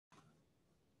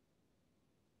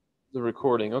The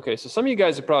recording. Okay, so some of you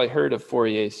guys have probably heard of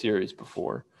Fourier series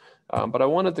before, but I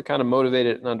wanted to kind of motivate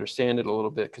it and understand it a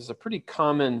little bit because it's a pretty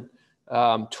common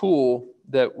tool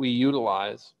that we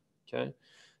utilize. Okay,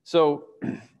 so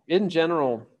in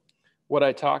general, what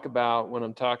I talk about when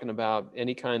I'm talking about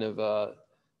any kind of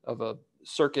a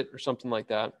circuit or something like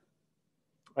that,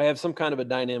 I have some kind of a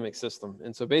dynamic system.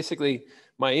 And so basically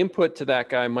my input to that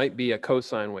guy might be a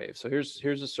cosine wave. So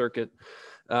here's a circuit.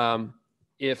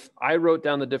 If I wrote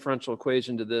down the differential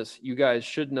equation to this, you guys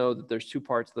should know that there's two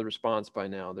parts of the response by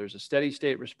now. There's a steady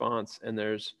state response and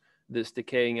there's this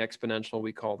decaying exponential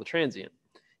we call the transient.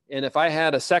 And if I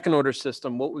had a second order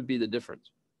system, what would be the difference?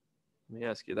 Let me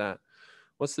ask you that.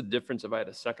 What's the difference if I had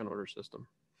a second order system?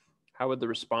 How would the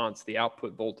response, the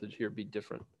output voltage here be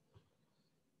different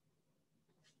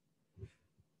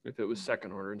if it was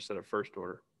second order instead of first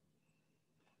order?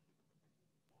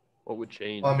 What would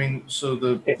change? Well, I mean, so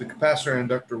the capacitor and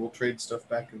inductor will trade stuff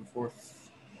back and forth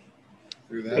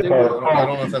through that. I don't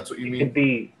know if that's what you mean. It could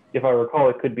be, if I recall,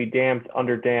 it could be damped,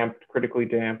 underdamped, critically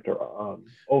damped, or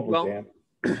overdamped.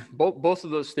 Well, both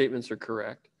of those statements are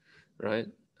correct, right?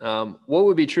 What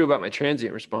would be true about my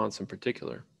transient response in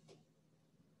particular?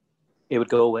 It would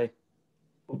go away.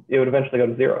 It would eventually go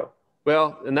to zero.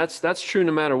 Well, and that's true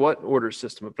no matter what order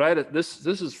system. But I had this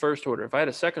is first order. If I had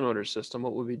a second order system,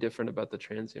 what would be different about the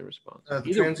transient response?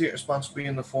 The transient response would be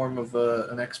in the form of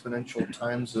an exponential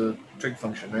times a trig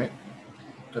function, right?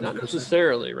 Not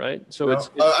necessarily, right? So no?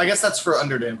 it's I guess that's for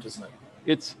underdamped, isn't it?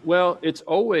 It's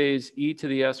always e to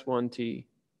the s1t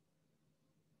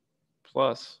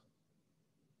plus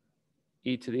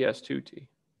e to the s2t,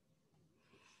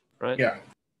 right? Yeah.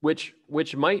 Which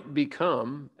might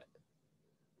become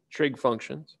trig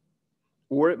functions,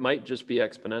 or it might just be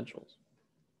exponentials.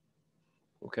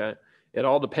 Okay, it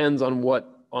all depends on what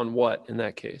in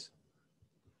that case.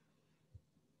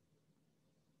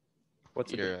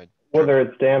 What's it? Whether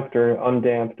it's damped or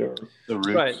undamped or the roots.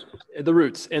 Right, the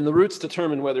roots, and the roots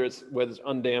determine whether it's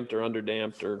undamped or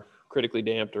underdamped or critically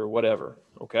damped or whatever.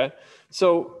 Okay,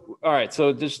 so all right,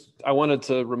 so just I wanted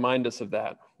to remind us of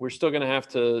that. We're still going to have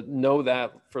to know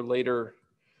that for later.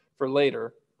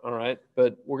 All right,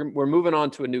 but we're moving on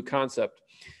to a new concept.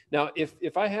 Now,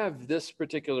 if I have this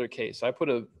particular case, I put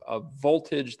a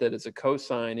voltage that is a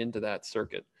cosine into that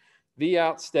circuit. V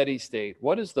out steady state.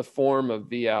 What is the form of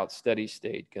V out steady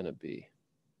state going to be?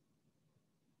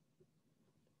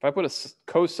 If I put a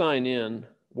cosine in,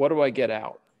 what do I get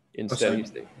out in steady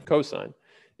state? Cosine.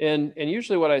 And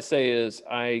usually what I say is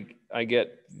I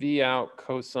get V out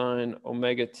cosine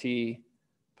omega t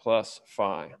plus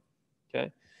phi.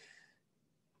 Okay.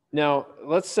 Now,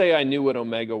 let's say I knew what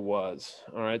omega was.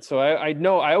 All right. So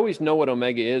I always know what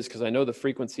omega is because I know the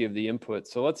frequency of the input.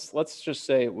 So let's just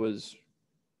say it was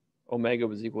omega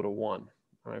was equal to 1.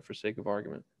 All right, for sake of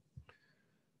argument.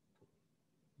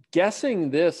 Guessing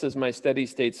this as my steady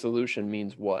state solution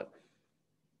means what?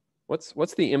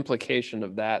 What's the implication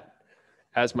of that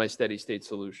as my steady state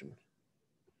solution?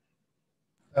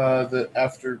 That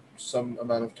after some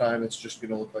amount of time, it's just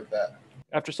going to look like that.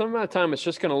 After some amount of time, it's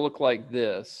just going to look like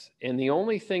this. And the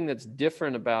only thing that's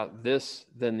different about this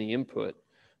than the input,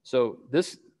 so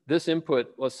this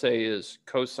input, let's say, is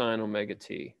cosine omega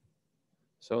t.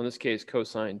 So in this case,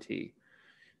 cosine t.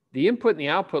 The input and the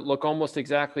output look almost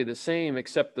exactly the same,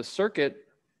 except the circuit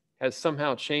has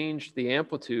somehow changed the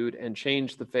amplitude and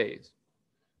changed the phase.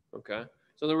 Okay.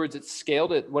 So in other words, it's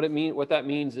scaled it. What that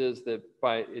means is that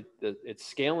by its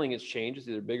scaling has changed. It's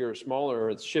either bigger or smaller,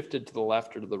 or it's shifted to the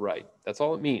left or to the right. That's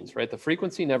all it means, right? The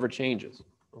frequency never changes.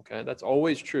 Okay, that's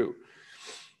always true.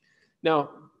 Now,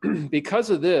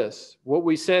 because of this, what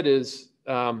we said is,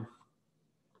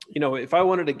 if I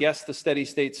wanted to guess the steady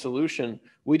state solution,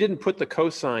 we didn't put the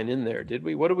cosine in there, did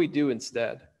we? What did we do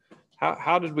instead?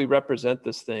 How did we represent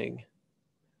this thing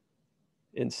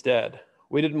instead?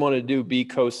 We didn't want to do b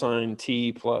cosine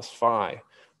t plus phi.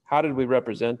 How did we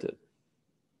represent it?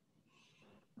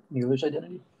 Euler's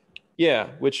identity. Yeah,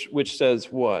 which says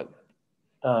what?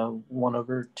 1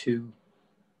 over 2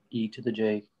 e to the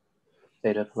j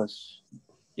theta plus.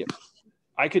 Yep.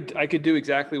 I could do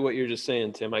exactly what you're just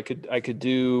saying, Tim. I could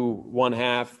do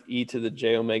 1/2 e to the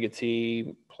j omega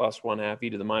t plus 1/2 e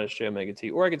to the minus j omega t,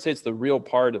 or I could say it's the real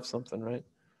part of something, right?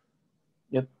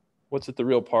 Yep. What's it the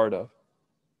real part of?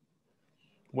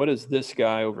 What is this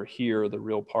guy over here the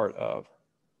real part of?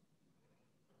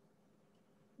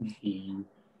 B.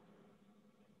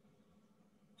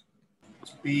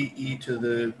 It's b e to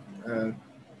the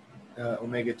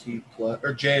omega t plus,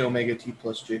 or j omega t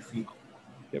plus j phi.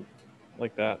 Yep,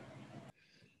 like that.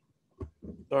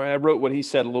 All right, I wrote what he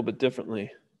said a little bit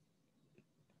differently,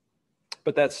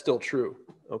 but that's still true.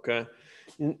 Okay.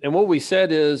 And what we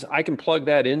said is I can plug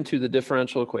that into the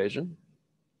differential equation.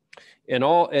 And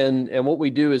what we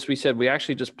do is we said we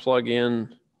actually just plug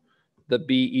in the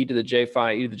b e to the j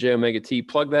phi e to the j omega t,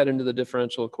 plug that into the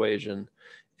differential equation.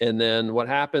 And then what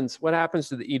happens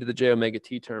to the e to the j omega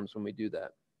t terms when we do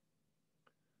that?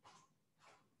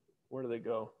 Where do they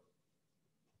go?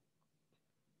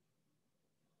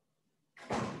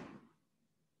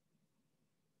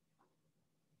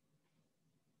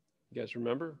 You guys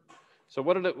remember? So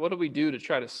what did we do to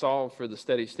try to solve for the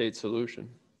steady state solution?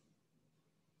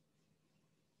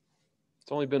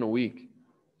 It's only been a week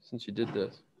since you did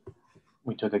this.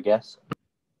 We took a guess.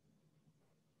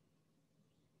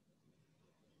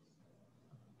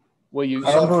 Well, you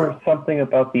I remember something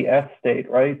about the S state,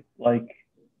 right? Like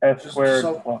S squared.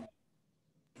 To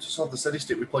solve the steady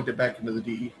state, we plugged it back into the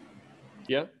DE.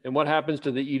 Yeah. And what happens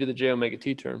to the e to the j omega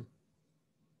t term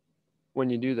when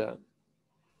you do that?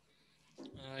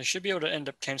 I should be able to end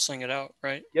up canceling it out,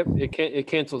 right? Yep, it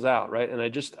cancels out, right? And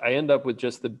I end up with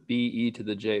just the b e to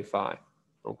the j phi.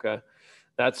 Okay,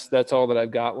 that's all that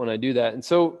I've got when I do that. And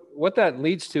so what that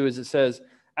leads to is it says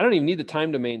I don't even need the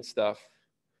time domain stuff.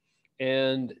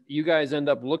 And you guys end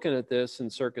up looking at this in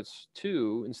circuits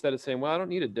 2 instead of saying, well, I don't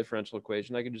need a differential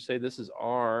equation. I can just say this is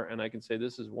R, and I can say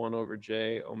this is 1 over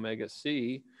j omega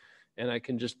c, and I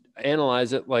can just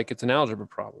analyze it like it's an algebra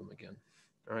problem again.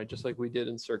 All right, just like we did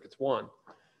in circuits 1.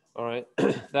 All right,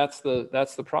 that's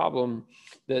the problem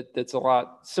that's a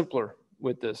lot simpler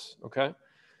with this. Okay,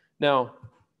 now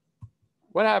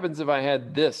what happens if I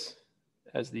had this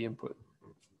as the input?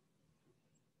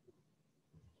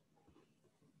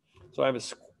 So I have a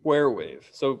square wave.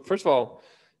 So first of all,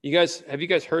 have you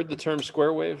guys heard the term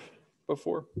square wave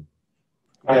before?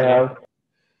 I have.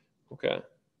 Okay.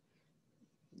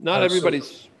 Not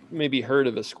everybody's maybe heard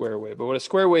of a square wave, but what a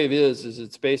square wave is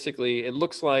it's basically, it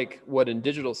looks like what in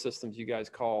digital systems you guys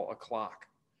call a clock.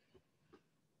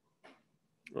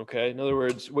 Okay. In other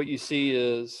words, what you see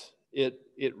is it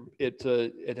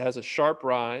has a sharp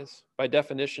rise by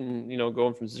definition,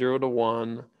 going from 0 to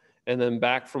 1 and then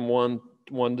back from 1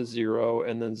 to 0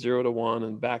 and then 0 to 1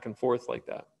 and back and forth like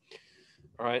that.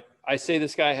 All right. I say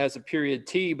this guy has a period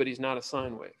t, but he's not a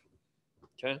sine wave.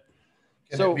 Okay.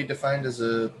 Can it be defined as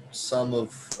a sum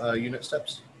of unit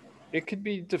steps? It could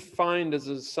be defined as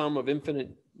a sum of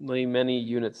infinitely many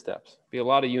unit steps. Be a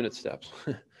lot of unit steps,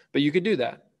 but you could do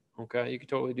that. Okay, you could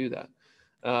totally do that.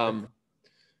 I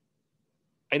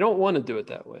don't want to do it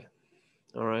that way.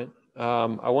 All right,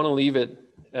 I want to leave it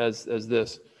as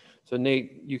this. So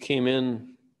Nate, you came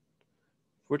in.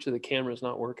 Fortunately, the camera's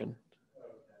not working.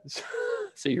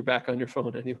 So you're back on your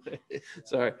phone anyway.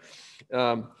 Sorry.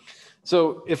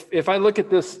 So if I look at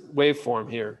this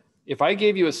waveform here, if I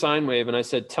gave you a sine wave and I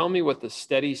said, tell me what the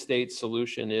steady state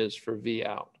solution is for V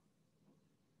out.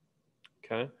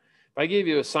 Okay. If I gave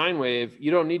you a sine wave, you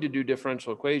don't need to do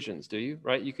differential equations, do you?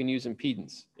 Right? You can use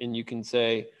impedance, and you can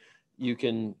say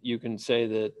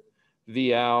that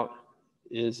V out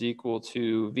is equal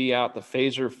to V out. The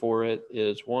phasor for it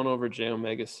is 1 over j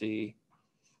omega c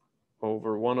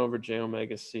over 1 over j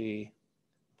omega c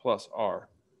plus r,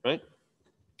 right?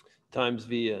 Times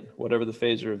V in, whatever the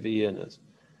phasor of V in is.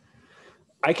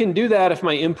 I can do that if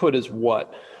my input is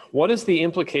what? What is the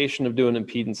implication of doing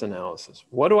impedance analysis?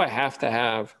 What do I have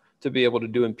to be able to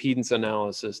do impedance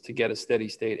analysis to get a steady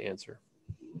state answer?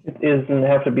 It doesn't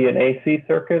have to be an AC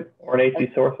circuit or an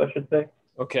AC source, I should say.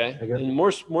 Okay, and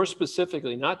more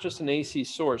specifically, not just an AC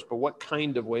source, but what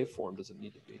kind of waveform does it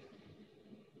need to be?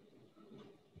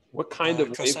 What kind of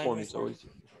waveform is always?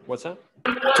 What's that?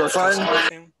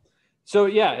 Cosine. So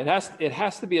yeah, it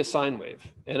has to be a sine wave,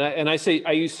 and I say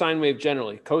I use sine wave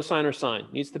generally. Cosine or sine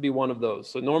needs to be one of those.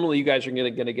 So normally you guys are gonna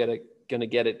get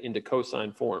it into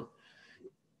cosine form.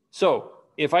 So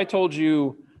if I told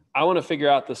you I want to figure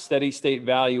out the steady state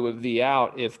value of V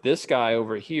out, if this guy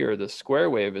over here, the square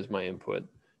wave, is my input,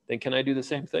 then can I do the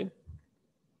same thing?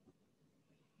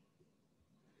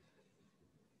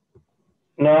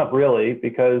 Not really,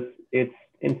 because it's,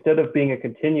 instead of being a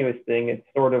continuous thing, it's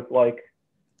sort of like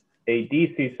a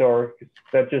DC source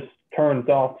that just turns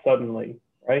off suddenly,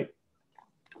 right?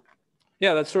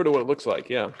 Yeah, that's sort of what it looks like,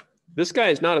 yeah. This guy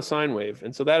is not a sine wave,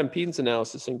 and so that impedance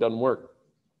analysis thing doesn't work.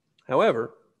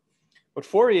 However, what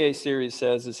Fourier series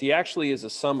says is he actually is a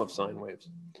sum of sine waves.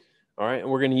 All right, and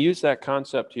we're going to use that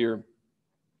concept here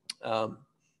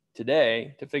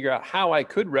today to figure out how I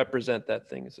could represent that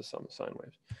thing as a sum of sine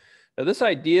waves. Now, this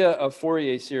idea of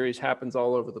Fourier series happens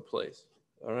all over the place.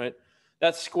 All right,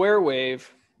 that square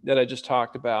wave that I just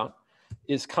talked about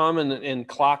is common in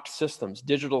clocked systems,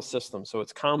 digital systems. So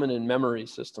it's common in memory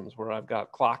systems where I've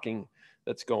got clocking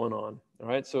that's going on. All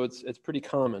right, so it's pretty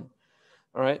common.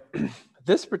 All right,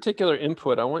 this particular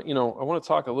input, I want to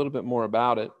talk a little bit more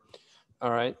about it.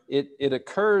 All right, it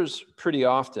occurs pretty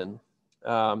often,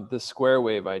 the square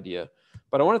wave idea,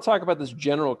 but I want to talk about this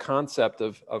general concept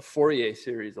of Fourier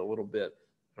series a little bit.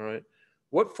 All right,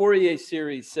 what Fourier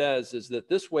series says is that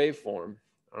this waveform,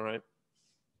 all right,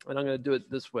 and I'm going to do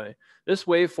it this way, this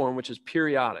waveform, which is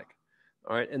periodic,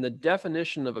 all right, and the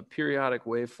definition of a periodic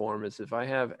waveform is if I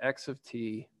have x of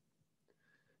t,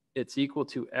 it's equal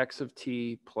to x of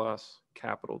t plus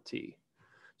capital T.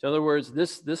 So in other words,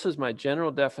 this is my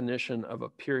general definition of a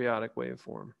periodic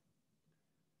waveform.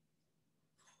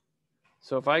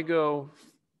 So if I go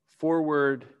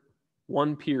forward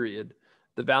one period,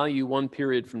 the value one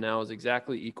period from now is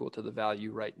exactly equal to the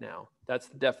value right now. That's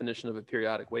the definition of a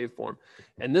periodic waveform.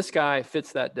 And this guy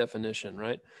fits that definition,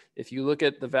 right? If you look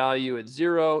at the value at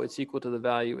 0, it's equal to the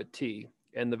value at t,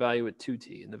 and the value at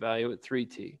 2t, and the value at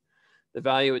 3t. The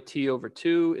value at t over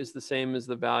 2 is the same as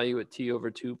the value at t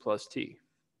over 2 plus t,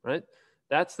 right?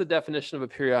 That's the definition of a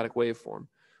periodic waveform.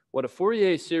 What a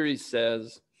Fourier series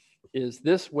says is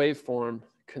this waveform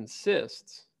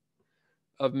consists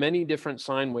of many different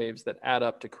sine waves that add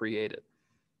up to create it.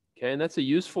 Okay, and that's a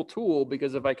useful tool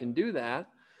because if I can do that,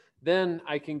 then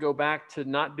I can go back to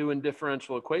not doing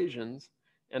differential equations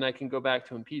and I can go back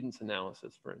to impedance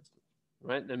analysis, for instance,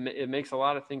 right? And it makes a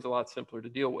lot of things a lot simpler to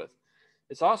deal with.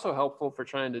 It's also helpful for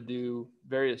trying to do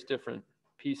various different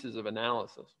pieces of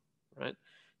analysis, right?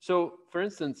 So for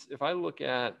instance, if I look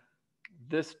at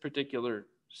this particular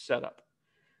setup,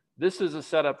 this is a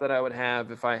setup that I would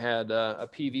have if I had a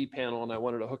PV panel and I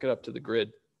wanted to hook it up to the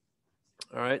grid.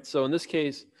 All right, so in this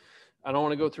case, I don't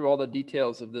want to go through all the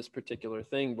details of this particular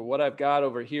thing, but what I've got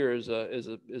over here is a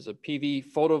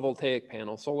PV photovoltaic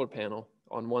panel, solar panel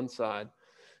on one side,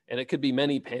 and it could be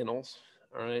many panels,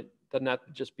 all right? Doesn't have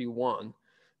to just be one.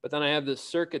 But then I have this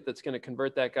circuit that's going to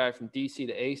convert that guy from DC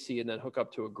to AC and then hook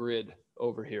up to a grid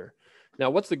over here. Now,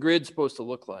 what's the grid supposed to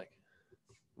look like?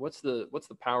 What's the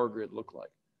power grid look like?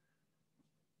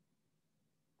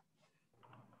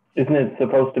 Isn't it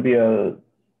supposed to be a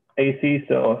AC,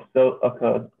 so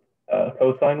a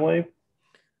cosine wave?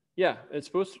 Yeah,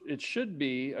 it should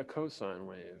be a cosine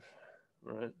wave,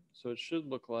 right? So it should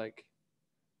look like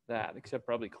that, except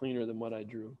probably cleaner than what I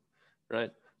drew, right?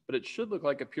 But it should look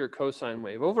like a pure cosine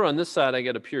wave. Over on this side, I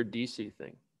get a pure DC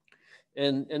thing.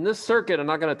 And this circuit, I'm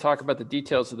not going to talk about the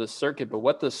details of this circuit, but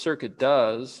what this circuit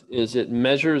does is it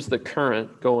measures the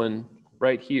current going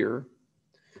right here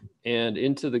and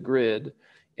into the grid,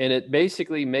 and it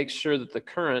basically makes sure that the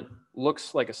current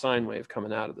looks like a sine wave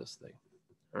coming out of this thing.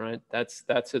 All right, that's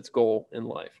its goal in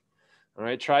life. All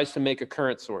right, it tries to make a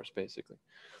current source basically.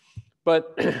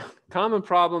 But common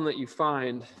problem that you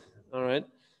find, all right,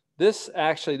 this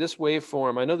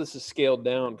waveform, I know this is scaled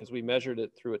down because we measured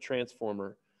it through a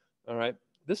transformer. All right,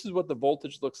 this is what the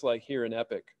voltage looks like here in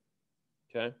epoch.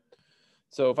 Okay,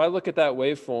 so if I look at that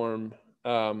waveform,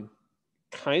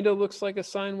 kind of looks like a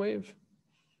sine wave.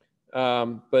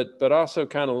 But also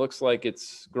kind of looks like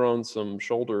it's grown some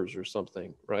shoulders or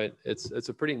something, right? It's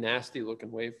a pretty nasty looking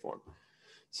waveform.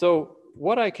 So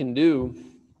what I can do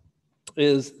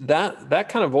is that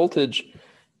kind of voltage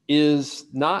is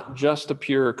not just a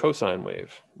pure cosine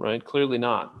wave, right? Clearly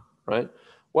not, right?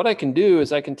 What I can do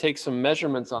is I can take some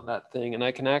measurements on that thing and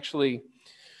I can actually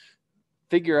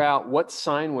figure out what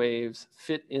sine waves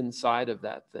fit inside of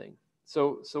that thing.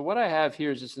 So what I have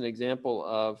here is just an example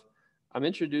of, I'm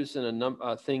introducing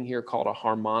a thing here called a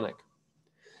harmonic.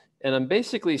 And I'm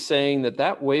basically saying that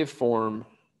waveform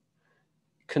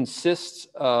consists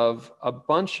of a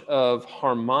bunch of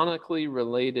harmonically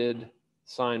related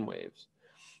sine waves.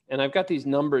 And I've got these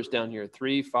numbers down here,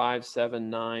 3, 5, 7,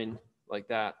 9, like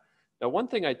that. Now, one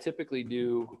thing I typically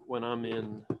do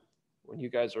when you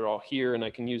guys are all here and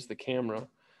I can use the camera,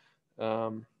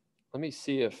 let me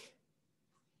see if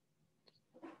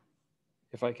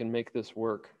I can make this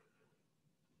work.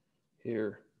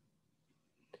 Here,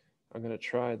 I'm going to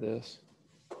try this.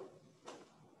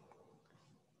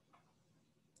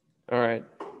 All right.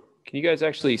 Can you guys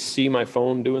actually see my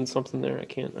phone doing something there? I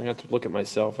can't. I have to look at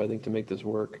myself, I think, to make this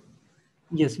work.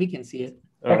 Yes, we can see it.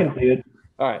 I can see it.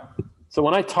 All right. So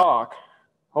when I talk,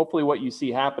 hopefully what you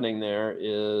see happening there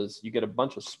is you get a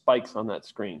bunch of spikes on that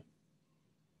screen.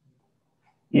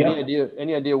 Yeah.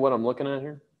 Any idea what I'm looking at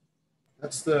here?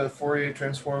 That's the Fourier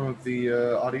transform of the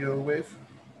audio wave.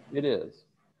 It is.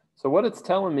 So what it's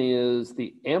telling me is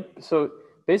so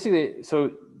basically,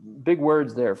 big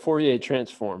words there, Fourier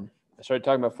transform. I started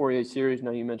talking about Fourier series.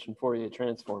 Now you mentioned Fourier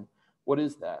transform. What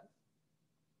is that?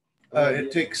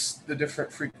 It takes the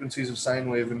different frequencies of sine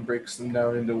wave and breaks them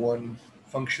down into one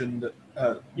function that,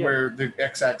 Yeah. where the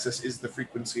x-axis is the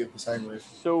frequency of the sine wave.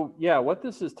 So yeah, what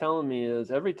this is telling me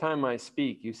is every time I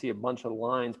speak, you see a bunch of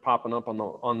lines popping up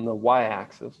on the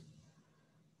y-axis.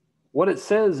 What it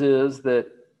says is that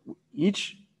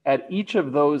at each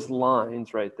of those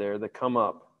lines right there that come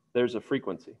up, there's a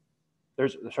frequency.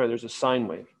 There's a sine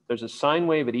wave. There's a sine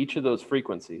wave at each of those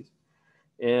frequencies.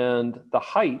 And the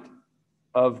height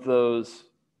of those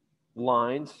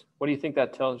lines, what do you think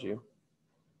that tells you?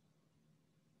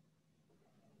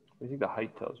 What do you think the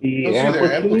height tells you? The Those are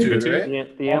their amplitude, amplitude,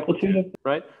 right? The amplitude,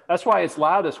 right? That's why it's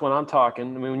loudest when I'm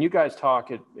talking. I mean, when you guys talk,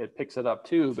 it picks it up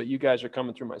too, but you guys are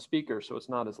coming through my speaker, so it's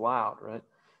not as loud, right?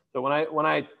 So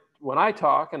when I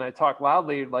talk and I talk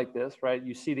loudly like this, right,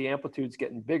 you see the amplitudes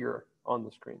getting bigger on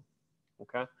the screen,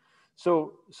 okay?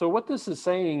 So what this is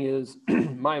saying is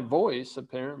my voice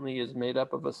apparently is made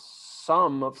up of a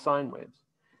sum of sine waves.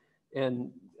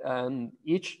 And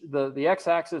the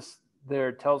x-axis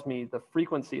there tells me the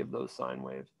frequency of those sine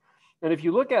waves. And if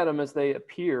you look at them as they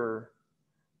appear,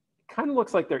 it kind of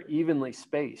looks like they're evenly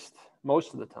spaced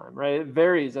most of the time, right? It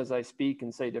varies as I speak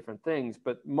and say different things,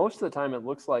 but most of the time it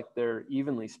looks like they're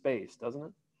evenly spaced, doesn't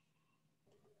it?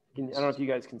 I don't know if you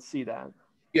guys can see that.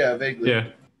 Yeah, vaguely. Yeah.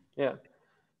 Yeah.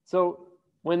 So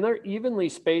when they're evenly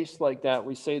spaced like that,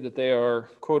 we say that they are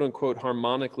quote unquote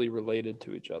harmonically related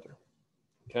to each other.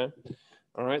 Okay.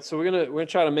 All right. So we're gonna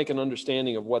try to make an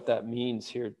understanding of what that means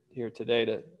here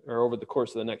today or over the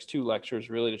course of the next 2 lectures,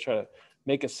 really to try to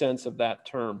make a sense of that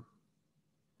term.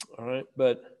 All right.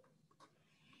 But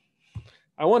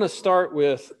I want to start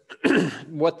with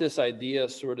what this idea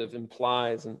sort of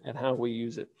implies and how we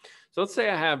use it. So let's say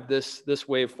I have this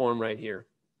waveform right here.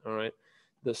 All right.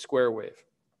 The square wave.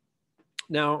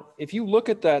 Now, if you look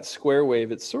at that square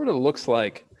wave, it sort of looks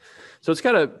like, so it's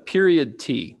got a period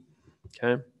t,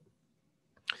 okay?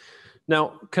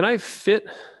 Now, can I fit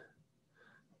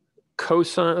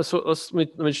cosine? So let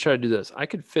me just try to do this. I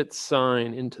could fit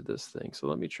sine into this thing. So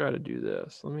let me try to do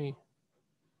this.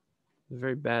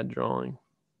 Very bad drawing,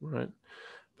 right?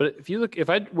 But if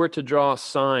I were to draw a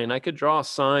sine, I could draw a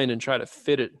sine and try to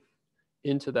fit it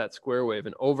into that square wave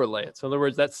and overlay it. So in other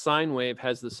words, that sine wave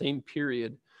has the same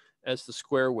period as the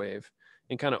square wave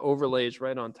and kind of overlays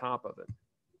right on top of it.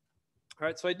 All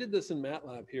right, so I did this in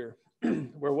MATLAB here,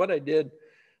 where what I did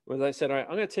was I said, all right,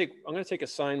 I'm going to take a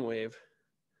sine wave,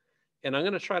 and I'm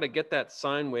going to try to get that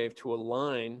sine wave to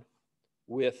align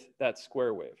with that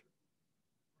square wave.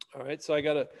 All right, so I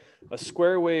got a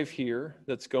square wave here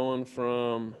that's going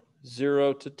from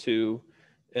 0 to 2,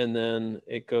 and then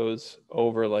it goes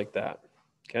over like that.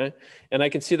 Okay, and I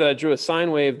can see that I drew a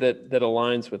sine wave that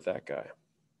aligns with that guy.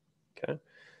 Okay,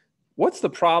 what's the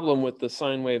problem with the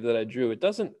sine wave that I drew? It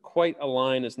doesn't quite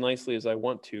align as nicely as I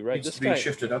want to, right? Needs to be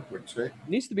shifted upwards, right?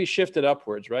 Needs to be shifted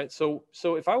upwards, right? So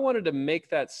if I wanted to make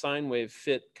that sine wave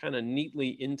fit kind of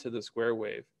neatly into the square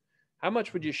wave, how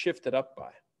much would you shift it up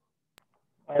by?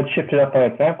 I'd shift it up by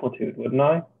its amplitude, wouldn't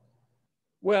I?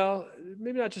 Well,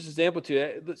 maybe not just its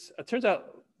amplitude. It turns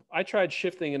out I tried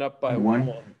shifting it up by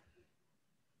 1.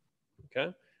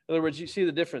 Okay. In other words, you see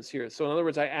the difference here. So in other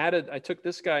words, I took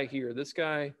this guy here, this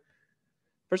guy.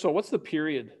 First of all, what's the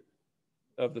period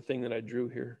of the thing that I drew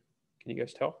here? Can you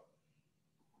guys tell?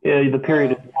 Yeah, the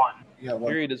period is 1. Yeah, 1.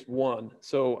 Period is 1.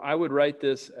 So I would write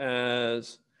this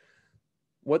as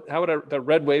how would the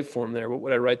red waveform there, what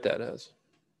would I write that as?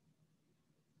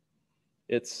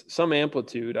 It's some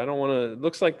amplitude. It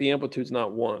looks like the amplitude's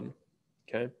not 1.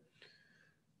 Okay.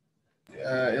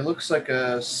 It looks like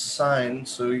a sine,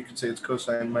 so you could say it's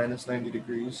cosine minus 90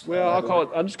 degrees. Well,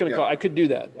 I'm just going to call it, I could do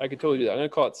that. I could totally do that. I'm going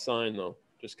to call it sine though,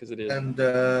 just because it is. And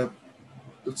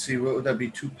let's see, what would that be?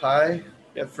 2 pi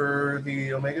for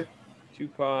the omega? 2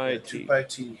 pi t. 2 pi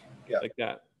t. Yeah. Like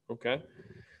that. Okay.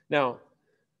 Now,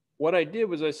 what I did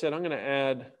was I said, I'm going to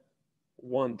add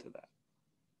 1 to that.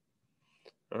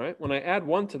 All right. When I add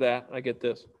 1 to that, I get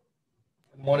this.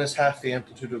 1 is half the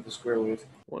amplitude of the square wave.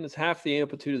 1 is half the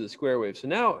amplitude of the square wave. So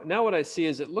now what I see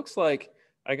is it looks like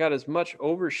I got as much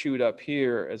overshoot up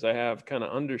here as I have kind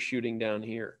of undershooting down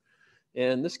here.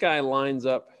 And this guy lines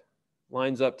up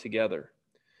together.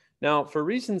 Now, for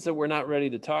reasons that we're not ready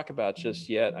to talk about just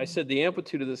yet, I said the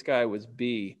amplitude of this guy was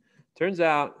B. Turns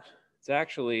out it's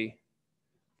actually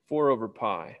 4 over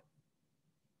pi.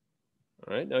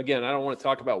 All right. Now, again, I don't want to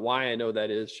talk about why I know that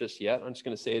is just yet. I'm just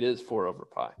going to say it is 4 over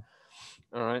pi.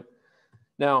 All right.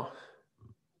 Now,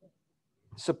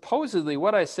 supposedly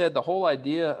what I said, the whole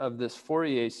idea of this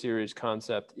Fourier series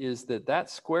concept is that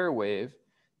square wave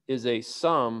is a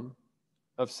sum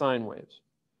of sine waves.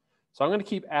 So I'm going to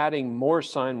keep adding more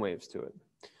sine waves to it.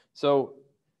 So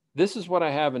this is what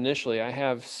I have initially. I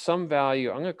have some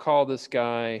value. I'm going to call this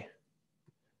guy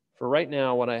For right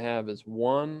now, what I have is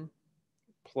 1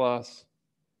 plus,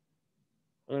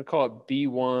 I'm going to call it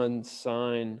B1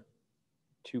 sine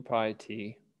 2 pi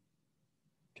t.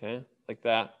 Okay, like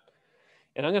that.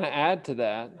 And I'm going to add to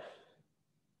that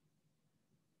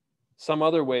some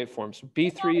other waveform. So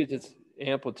B3 is its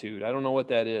amplitude. I don't know what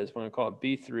that is. I'm going to call it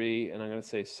B3, and I'm going to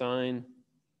say sine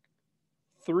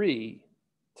 3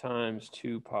 times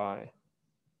 2 pi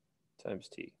times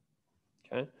t.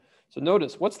 Okay, so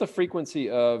notice, what's the frequency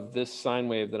of this sine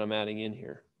wave that I'm adding in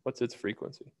here? What's its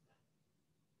frequency?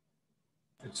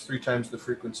 It's 3 times the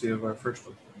frequency of our first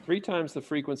one. 3 times the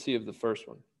frequency of the first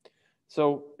one.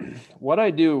 So what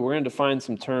I do, we're going to define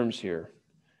some terms here.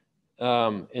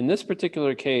 In this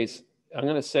particular case, I'm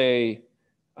going to say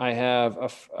I have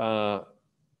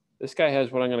this guy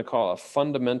has what I'm going to call a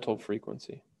fundamental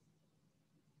frequency.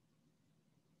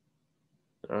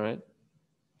 All right,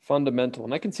 fundamental.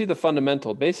 And I can see the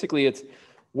fundamental. Basically, it's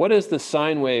what is the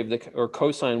sine wave or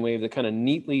cosine wave that kind of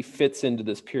neatly fits into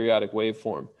this periodic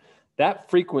waveform. That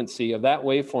frequency of that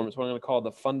waveform is what I'm going to call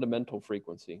the fundamental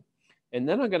frequency. And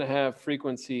then I'm going to have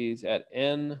frequencies at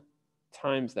n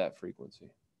times that frequency.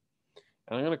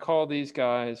 And I'm going to call these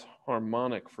guys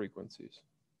harmonic frequencies.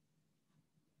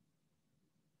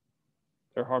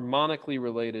 They're harmonically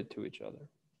related to each other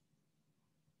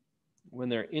when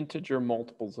they're integer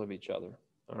multiples of each other.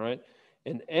 All right.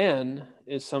 And n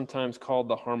is sometimes called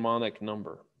the harmonic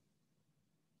number.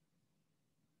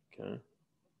 Okay.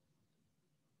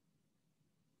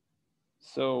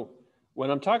 So when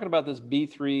I'm talking about this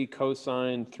B3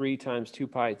 cosine 3 times 2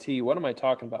 pi t, what am I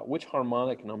talking about? Which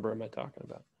harmonic number am I talking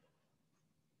about?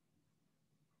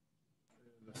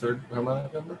 The third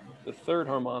harmonic number? The third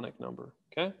harmonic number,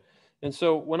 okay? And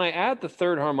so when I add the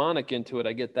third harmonic into it,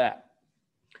 I get that.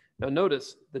 Now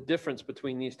notice the difference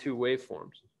between these two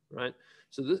waveforms, right?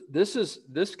 So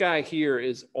this guy here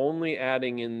is only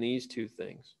adding in these two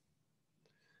things.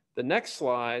 The next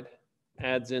slide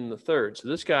adds in the third. So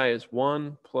this guy is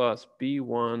 1 plus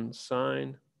B1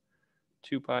 sine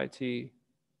 2 pi t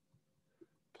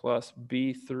plus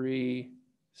B3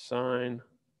 sine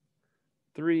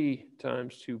 3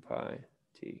 times 2 pi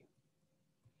t.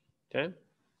 Okay.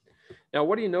 Now,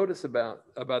 what do you notice about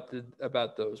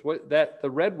those? The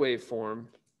red waveform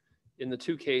in the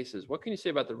two cases? What can you say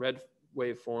about the red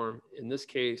waveform in this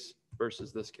case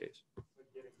versus this case?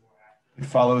 It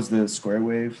follows the square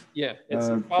wave. Yeah, it's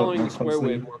following the square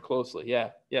wave more closely.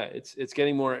 Yeah, it's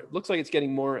getting more. It looks like it's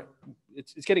getting more.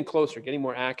 It's getting closer, getting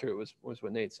more accurate. Was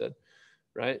what Nate said,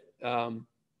 right?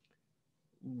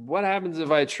 What happens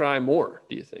if I try more?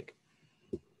 Do you think?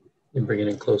 You bring it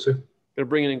in closer. Going to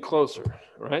bring it in closer,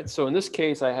 right? So in this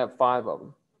case, I have 5 of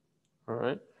them. All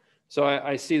right. So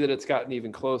I see that it's gotten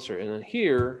even closer, and then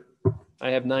here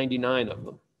I have 99 of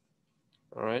them.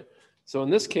 All right. So in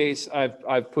this case,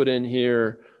 I've put in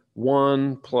here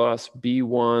 1 plus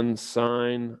B1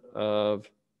 sine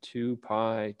of 2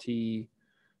 pi t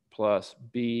plus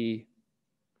B3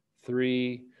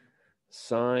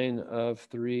 sine of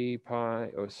 3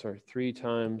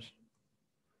 times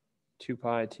 2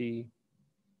 pi t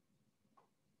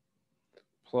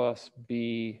plus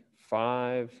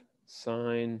B5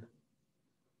 sine,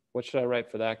 what should I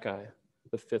write for that guy?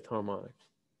 The 5th harmonic.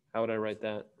 How would I write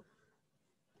that?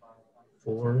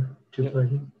 4 2 pi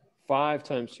t. 5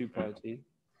 times 2 pi t.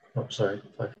 Oh, sorry,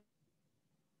 5.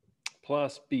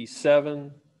 Plus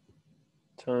B7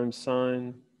 times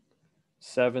sine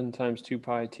 7 times 2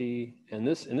 pi t. And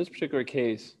this, in this particular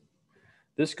case,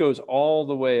 this goes all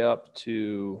the way up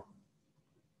to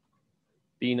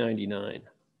B99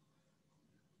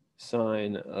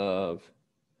 sine of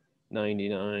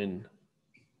 99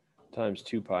 times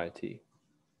 2 pi t.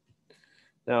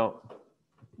 Now,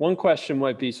 one question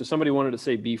might be, so somebody wanted to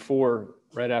say B4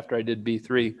 right after I did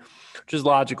B3, which is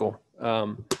logical.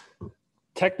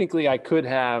 Technically, I could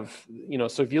have,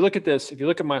 so if you look at this, if you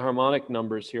look at my harmonic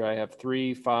numbers here, I have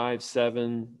 3, 5, 7,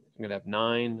 I'm going to have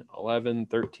 9, 11,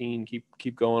 13,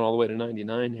 keep going all the way to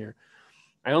 99 here.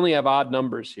 I only have odd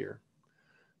numbers here.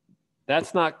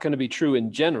 That's not going to be true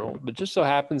in general, but just so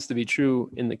happens to be true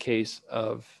in the case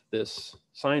of this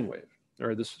sine wave,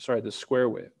 or this square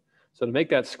wave. So to make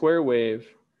that square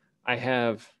wave, I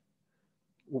have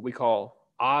what we call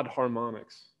odd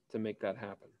harmonics to make that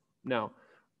happen. Now,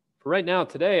 for right now,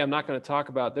 today, I'm not going to talk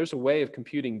about, there's a way of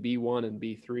computing B1 and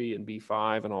B3 and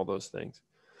B5 and all those things.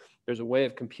 There's a way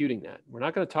of computing that. We're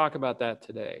not going to talk about that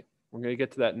today. We're going to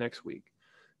get to that next week.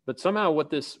 But somehow what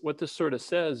this sort of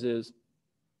says is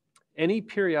any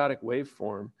periodic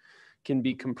waveform can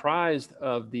be comprised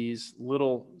of these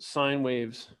little sine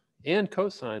waves and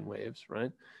cosine waves,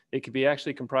 right? It could be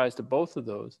actually comprised of both of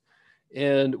those.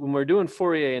 And when we're doing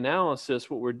Fourier analysis,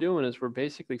 what we're doing is we're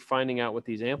basically finding out what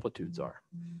these amplitudes are,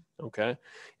 okay?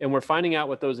 And we're finding out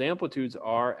what those amplitudes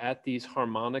are at these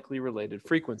harmonically related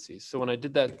frequencies. So when I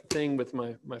did that thing with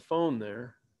my phone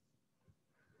there,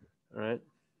 all right,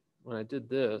 when I did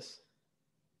this,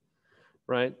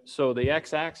 right? So the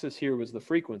x-axis here was the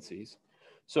frequencies.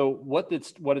 So what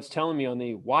it's telling me on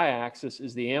the y-axis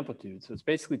is the amplitude. So it's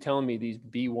basically telling me these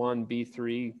B1,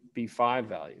 B3, B5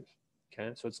 values.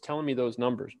 Okay, so it's telling me those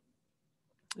numbers.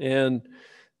 And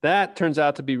that turns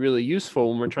out to be really useful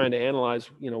when we're trying to analyze,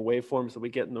 waveforms that we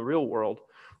get in the real world,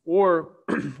 or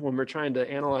when we're trying to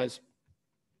analyze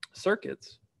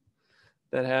circuits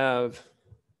that have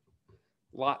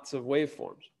lots of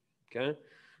waveforms, okay?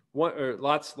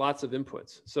 Lots of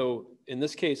inputs. So in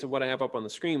this case of what I have up on the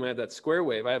screen, I have that square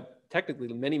wave. I have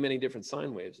technically many, many different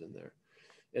sine waves in there.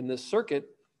 And this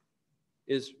circuit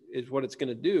is what it's going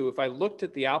to do. If I looked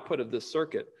at the output of this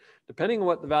circuit, depending on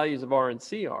what the values of R and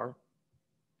C are,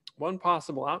 one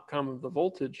possible outcome of the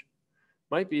voltage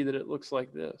might be that it looks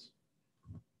like this,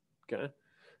 okay?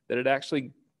 That it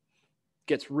actually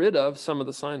gets rid of some of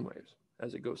the sine waves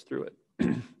as it goes through it.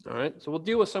 All right, so we'll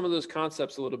deal with some of those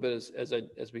concepts a little bit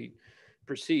as we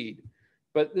proceed.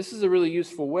 But this is a really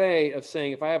useful way of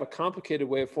saying if I have a complicated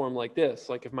waveform like this,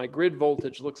 like if my grid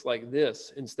voltage looks like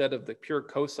this instead of the pure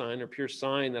cosine or pure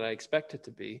sine that I expect it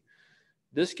to be,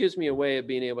 this gives me a way of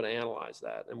being able to analyze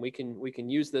that. And we can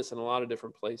use this in a lot of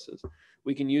different places.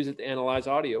 We can use it to analyze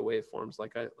audio waveforms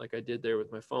like I did there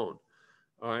with my phone.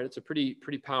 All right, it's a pretty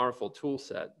powerful tool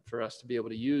set for us to be able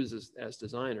to use as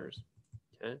designers,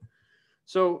 okay?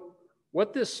 So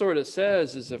what this sort of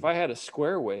says is if I had a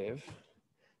square wave,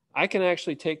 I can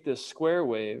actually take this square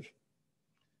wave,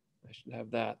 I should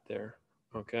have that there,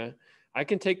 okay? I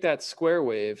can take that square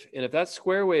wave, and if that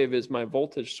square wave is my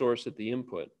voltage source at the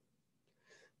input,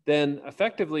 then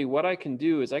effectively what I can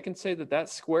do is I can say that that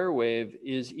square wave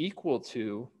is equal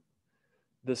to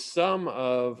the sum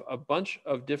of a bunch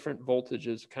of different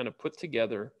voltages kind of put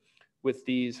together with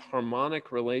these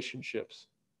harmonic relationships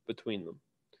between them.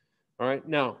 All right,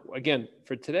 now, again,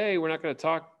 for today, we're not going to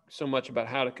talk so much about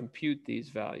how to compute these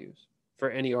values for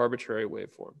any arbitrary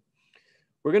waveform.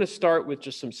 We're going to start with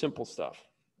just some simple stuff,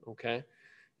 okay?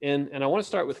 And I want to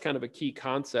start with kind of a key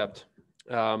concept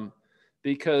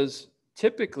because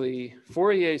typically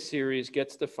Fourier series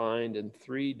gets defined in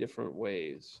 3 different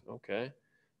ways, okay?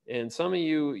 And some of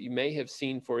you may have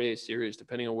seen Fourier series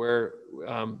depending on where,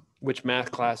 which math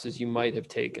classes you might have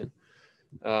taken.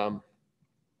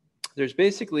 There's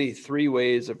basically 3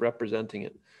 ways of representing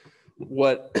it.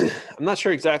 I'm not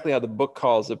sure exactly how the book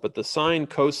calls it, but the sine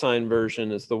cosine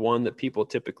version is the one that people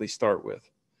typically start with.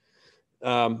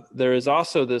 There is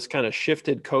also this kind of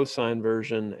shifted cosine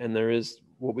version, and there is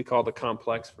what we call the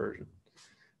complex version.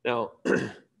 Now,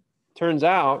 turns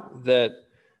out that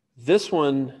this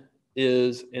one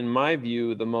is, in my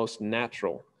view, the most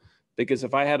natural, because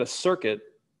if I had a circuit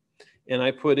and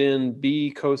I put in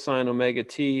B cosine omega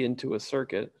t into a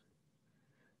circuit,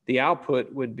 the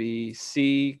output would be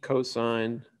C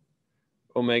cosine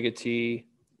omega t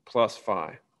plus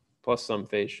phi, plus some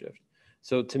phase shift.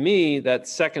 So to me, that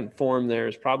second form there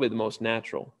is probably the most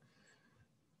natural.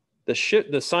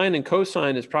 The sine and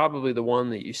cosine is probably the one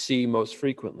that you see most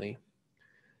frequently.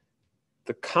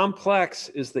 The complex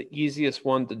is the easiest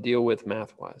one to deal with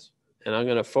math-wise, and I'm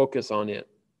going to focus on it,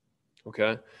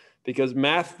 okay? Because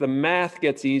the math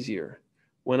gets easier.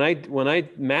 When I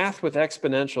math with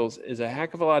exponentials is a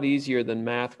heck of a lot easier than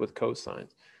math with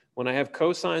cosines. When I have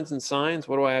cosines and sines,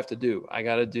 what do I have to do? I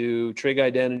got to do trig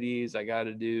identities. I got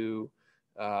to do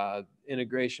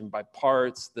integration by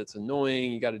parts. That's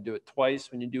annoying. You got to do it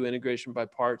twice when you do integration by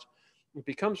parts. It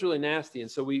becomes really nasty. And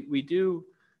so we do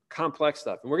complex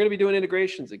stuff. And we're going to be doing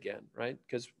integrations again, right?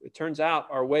 Because it turns out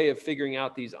our way of figuring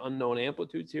out these unknown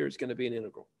amplitudes here is going to be an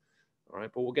integral. All right,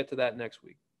 but we'll get to that next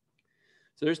week.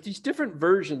 So there's these different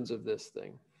versions of this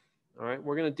thing. All right,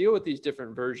 we're going to deal with these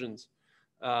different versions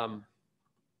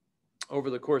over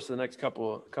the course of the next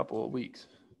couple of weeks.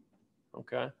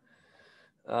 Okay.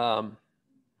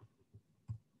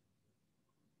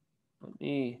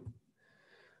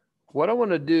 What I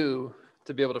want to do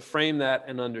to be able to frame that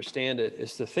and understand it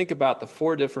is to think about the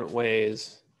 4 different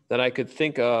ways that I could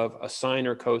think of a sine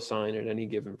or cosine at any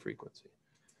given frequency.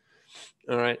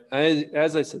 All right,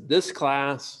 as I said, this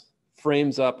class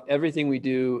frames up everything we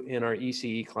do in our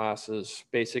ECE classes,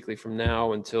 basically from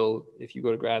now until if you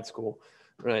go to grad school,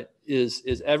 right,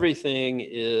 is everything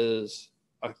is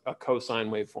a cosine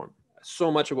waveform.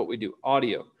 So much of what we do,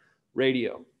 audio,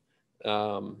 radio,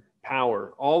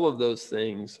 power, all of those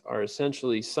things are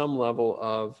essentially some level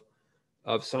of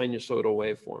sinusoidal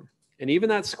waveform. And even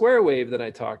that square wave that I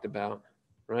talked about,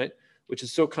 right, which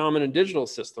is so common in digital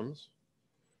systems,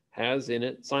 has in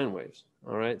it sine waves.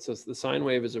 All right, so the sine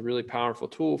wave is a really powerful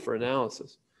tool for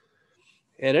analysis.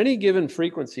 At any given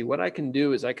frequency, what I can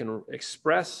do is I can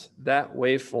express that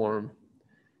waveform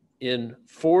in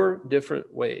 4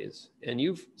 different ways. And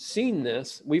you've seen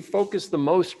this. We've focused the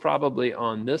most probably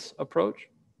on this approach.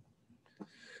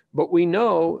 But we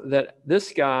know that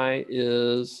this guy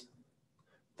is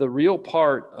the real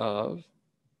part of,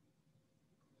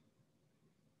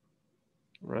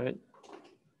 right?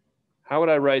 How would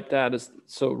I write that? As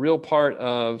so real part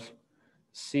of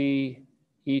C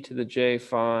e to the j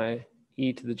phi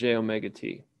e to the j omega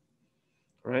t,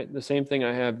 right? The same thing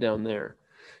I have down there.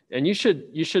 And you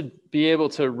should be able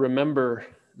to remember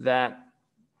that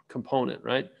component,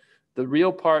 right? The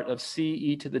real part of C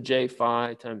e to the j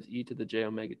phi times e to the j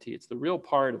omega t. It's the real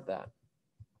part of that.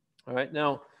 All right,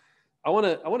 now I want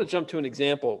to jump to an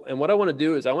example. And what I want to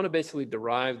do is I want to basically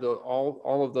derive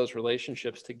all of those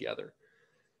relationships together.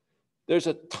 There's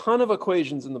a ton of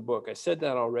equations in the book. I said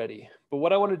that already. But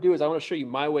what I want to do is I want to show you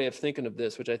my way of thinking of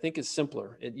this, which I think is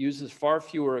simpler. It uses far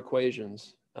fewer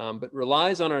equations, but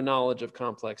relies on our knowledge of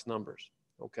complex numbers.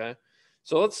 Okay,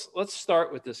 so let's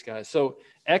start with this guy. So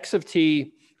x of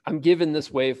t, I'm given this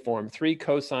waveform, 3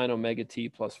 cosine omega t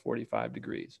plus 45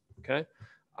 degrees. Okay,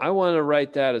 I want to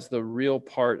write that as the real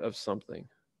part of something.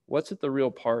 What's it the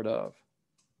real part of?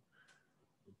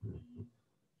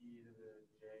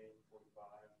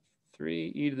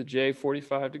 3 e to the j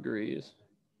 45 degrees,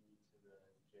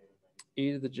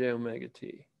 e to the j omega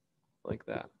t, like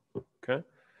that. Okay.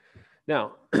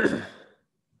 Now, I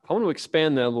want to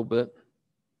expand that a little bit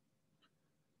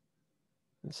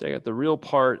and say I got the real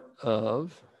part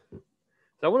of.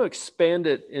 I want to expand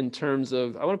it in terms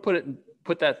of, I want to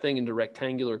put that thing into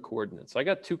rectangular coordinates. So I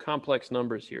got 2 complex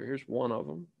numbers here. Here's one of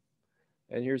them,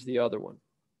 and here's the other one.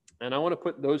 And I want to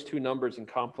put those 2 numbers in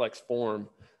complex form,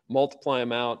 multiply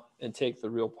them out, and take the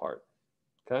real part.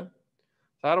 Okay?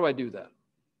 So how do I do that?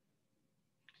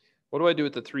 What do I do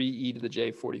with the 3 e to the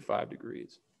j 45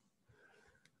 degrees?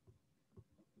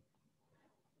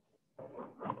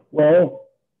 Well,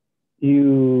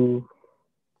 you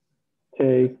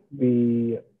take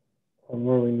the, I'm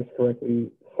remembering this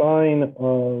correctly, sine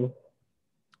of.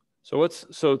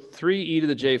 So 3 e to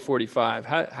the j 45.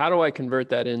 How do I convert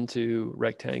that into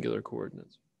rectangular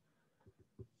coordinates?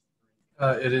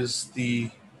 It is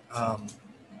the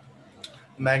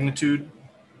magnitude,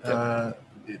 or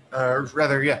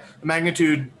rather, yeah, the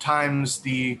magnitude times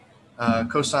the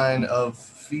cosine of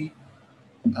phi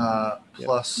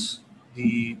plus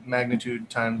the magnitude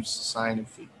times sine of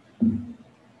phi.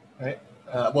 Right?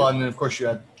 Well, and then of course you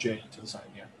add j to the sine,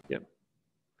 yeah. Yep.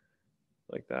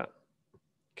 Like that.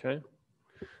 Okay.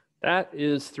 That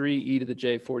is 3 e to the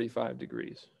j 45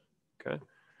 degrees. Okay.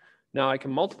 Now I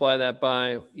can multiply that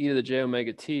by e to the j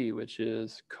omega t, which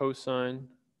is cosine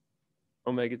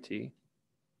omega t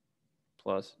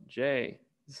plus j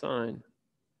sine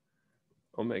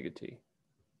omega t.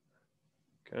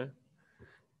 Okay.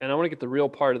 And I want to get the real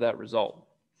part of that result,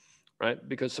 right?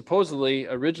 Because supposedly,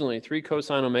 originally, 3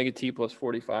 cosine omega t plus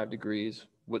 45 degrees,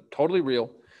 was totally real,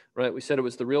 right? We said it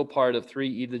was the real part of 3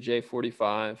 e to the j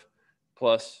 45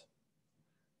 plus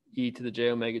e to the j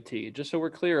omega t. Just so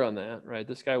we're clear on that, right?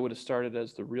 This guy would have started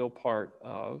as the real part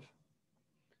of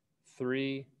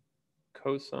 3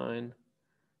 cosine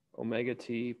omega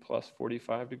t plus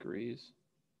 45 degrees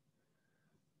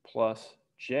plus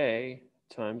j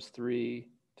times 3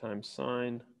 times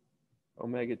sine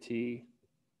omega t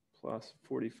plus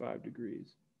 45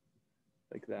 degrees,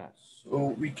 like that.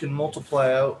 So we can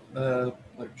multiply out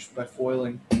like just by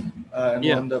foiling, and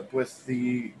we'll end up with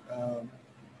the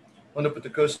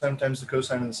cosine times the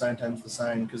cosine and the sine times the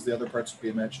sine, because the other parts would be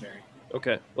imaginary.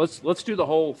 Okay, let's do the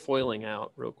whole foiling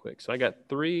out real quick. So I got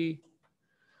 3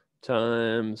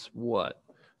 times what?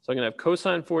 So I'm gonna have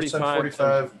cosine 45. Cosine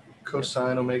 45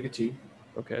 cosine omega t.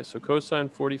 Okay, so cosine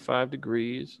 45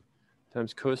 degrees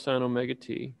times cosine omega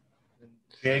t.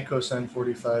 J cosine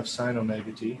 45 sine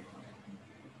omega t.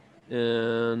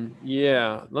 And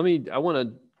yeah, I want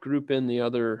to group in the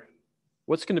other.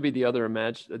 What's going to be the other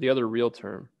real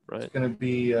term, right? It's going to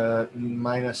be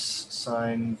minus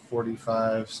sine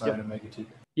 45 sine omega t.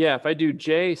 Yeah, if I do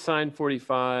j sine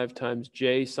 45 times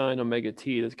j sine omega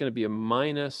t, that's going to be a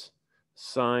minus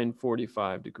sine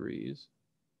 45 degrees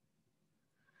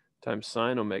times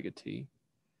sine omega t.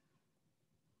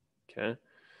 Okay.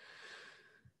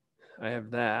 I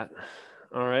have that.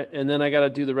 All right. And then I got to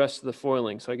do the rest of the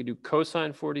foiling. So I can do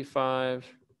cosine 45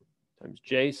 times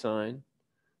j sine.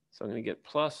 So I'm going to get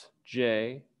plus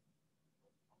j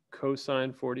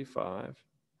cosine 45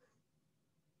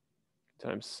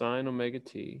 times sine omega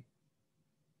t.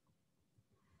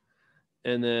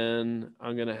 And then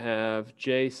I'm going to have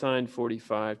j sine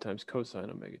 45 times cosine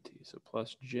omega t. So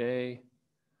plus j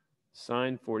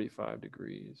sine 45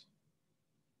 degrees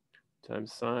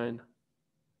times sine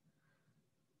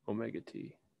omega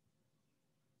t.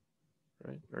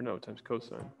 Right? Or no, times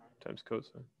cosine. Turns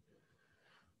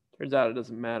out it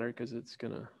doesn't matter because it's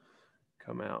going to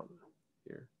come out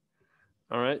here.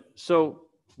 All right. So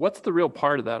what's the real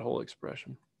part of that whole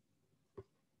expression?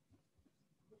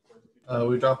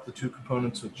 We drop the two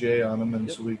components with j on them, and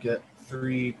Yep. so we get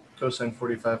 3 cosine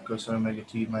 45 cosine omega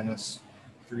t minus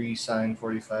 3 sine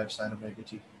 45 sine omega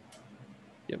t.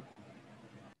 Yep.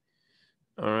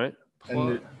 All right.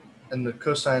 And the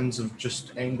cosines of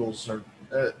just angles are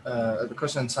the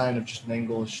cosine sine of just an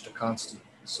angle is just a constant.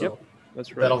 So Yep,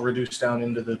 that's right. that'll reduce down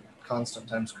into the constant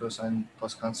times cosine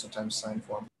plus constant times sine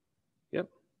form. Yep.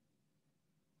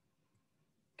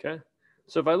 Okay.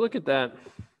 So if I look at that,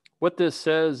 what this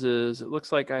says is it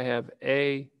looks like I have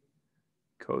a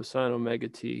cosine omega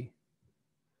t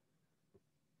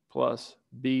plus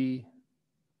b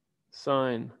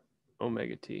sine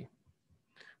omega t,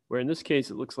 where in this case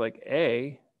it looks like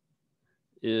a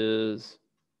is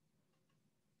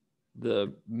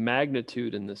the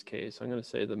magnitude in this case. I'm going to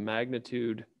say the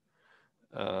magnitude,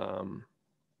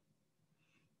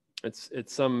 it's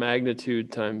some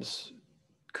magnitude times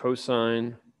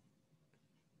cosine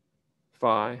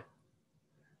phi,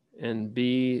 and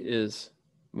b is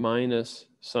minus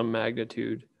some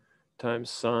magnitude times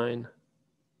sine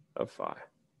of phi,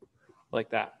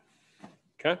 like that.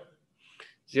 Okay?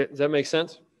 Does that make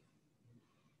sense?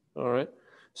 All right.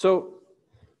 So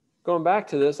going back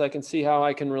to this, I can see how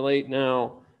I can relate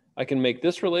now. I can make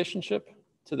this relationship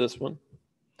to this one,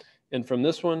 and from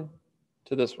this one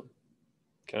to this one.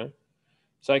 Okay?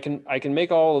 So I can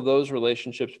make all of those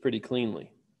relationships pretty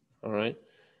cleanly. All right?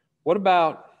 What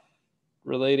about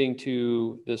relating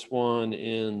to this one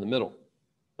in the middle,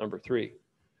 number 3,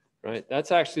 right?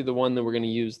 That's actually the one that we're going to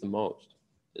use the most,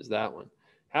 is that one.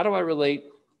 How do I relate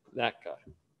that guy?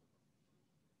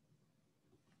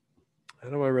 How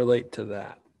do I relate to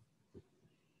that?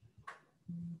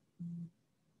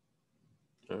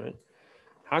 All right.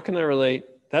 How can I relate?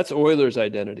 That's Euler's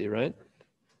identity, right?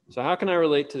 So how can I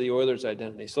relate to the Euler's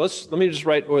identity? So let me just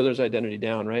write Euler's identity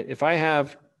down, right? If I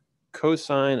have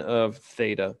cosine of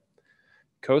theta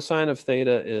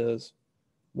is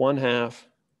 1/2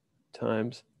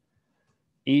 times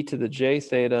e to the j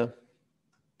theta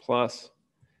plus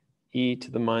e to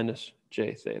the minus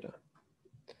j theta.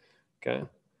 Okay.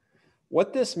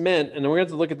 What this meant, and we're going to have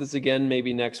to look at this again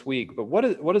maybe next week, but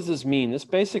what does this mean? This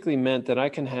basically meant that I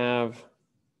can have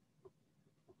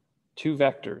two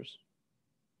vectors.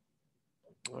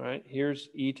 All right, here's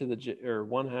e to the j, or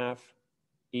 1/2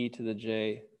 e to the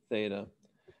j theta.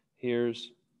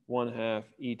 Here's 1/2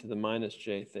 e to the minus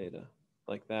j theta,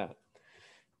 like that.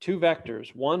 Two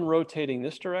vectors, one rotating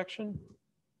this direction,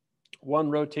 one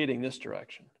rotating this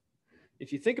direction.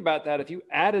 If you think about that, if you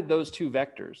added those two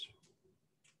vectors,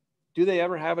 do they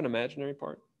ever have an imaginary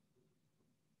part?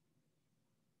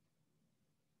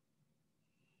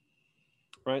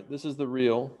 Right, this is the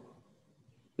real,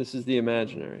 this is the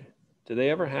imaginary. Do they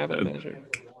ever have an imaginary?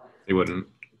 They wouldn't.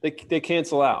 They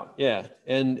cancel out, yeah.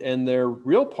 And their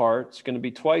real part's going to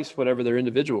be twice whatever their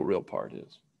individual real part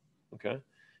is, okay?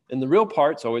 And the real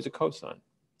part's always a cosine,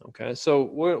 okay? So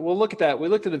we'll look at that. We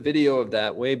looked at a video of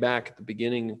that way back at the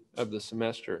beginning of the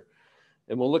semester,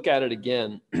 and we'll look at it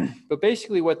again. But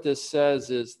basically what this says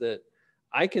is that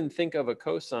I can think of a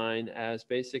cosine as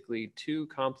basically two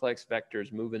complex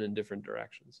vectors moving in different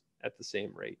directions at the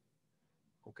same rate,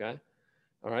 okay?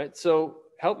 All right, so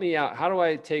help me out. How do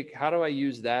I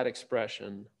use that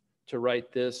expression to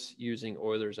write this using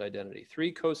Euler's identity?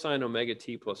 3 cosine omega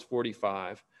t plus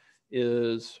 45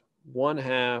 is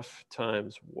 1/2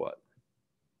 times what?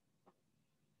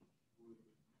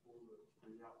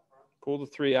 Pull the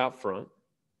 3 out front.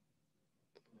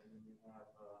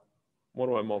 What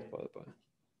do I multiply that by?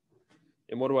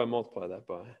 And what do I multiply that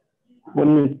by?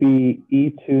 Wouldn't it be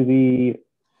e to the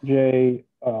j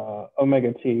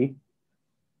omega t?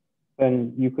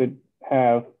 Then you could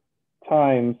have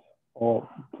times, well,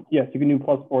 yes, you can do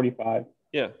plus 45.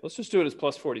 Yeah, let's just do it as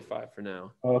plus 45 for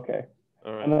now. Okay.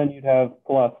 All right. And then you'd have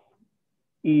plus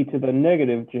e to the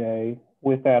negative j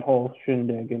with that whole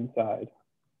shindig inside.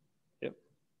 Yep.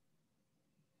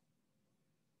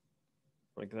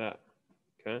 Like that.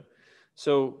 Okay.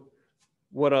 So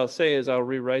what I'll say is I'll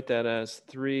rewrite that as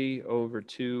 3 over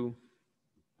 2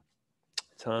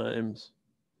 times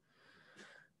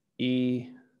e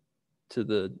to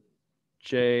the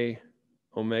j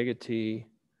omega t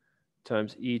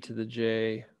times e to the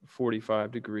j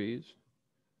 45 degrees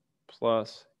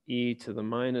plus e to the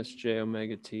minus j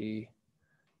omega t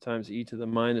times e to the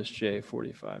minus j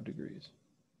 45 degrees.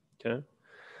 Okay.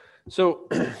 So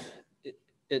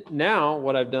now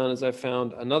what I've done is I've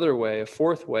found another way, a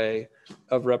fourth way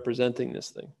of representing this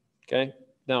thing. Okay.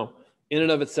 Now, in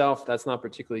and of itself, that's not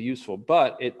particularly useful,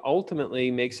 but it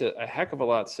ultimately makes it a heck of a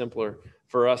lot simpler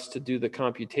for us to do the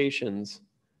computations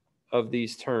of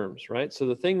these terms, right? So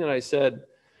the thing that I said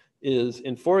is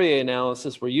in Fourier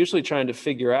analysis, we're usually trying to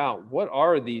figure out what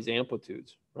are these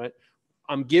amplitudes, right?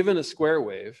 I'm given a square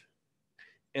wave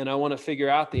and I want to figure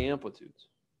out the amplitudes,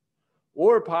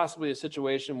 or possibly a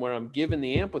situation where I'm given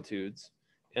the amplitudes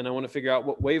and I want to figure out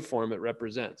what waveform it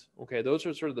represents. Okay, those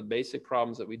are sort of the basic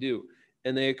problems that we do.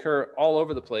 And they occur all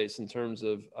over the place in terms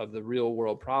of the real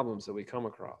world problems that we come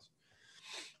across.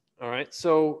 All right,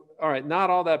 so, all right,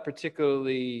 not all that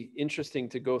particularly interesting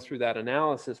to go through that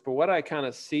analysis, but what I kind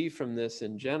of see from this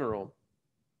in general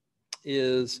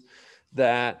is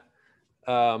that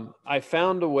I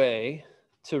found a way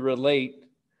to relate.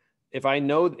 If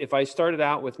I started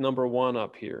out with number 1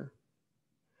 up here,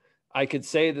 I could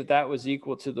say that that was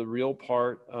equal to the real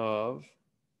part of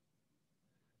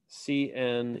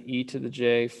Cn e to the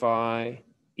j phi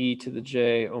e to the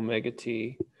j omega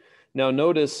t. Now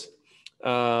notice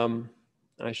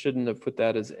I shouldn't have put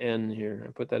that as n here.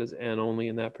 I put that as n only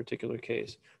in that particular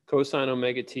case. Cosine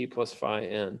omega t plus phi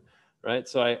n, right?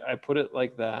 So I put it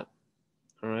like that,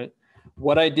 all right?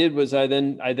 What I did was I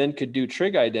then could do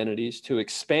trig identities to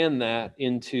expand that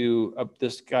into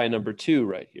this guy number 2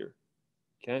 right here,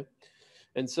 okay?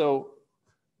 And so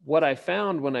what I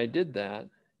found when I did that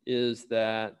is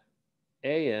that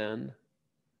an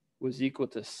was equal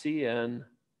to Cn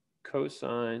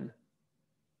cosine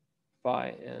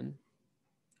phi n,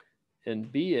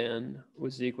 and Bn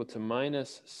was equal to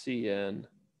minus Cn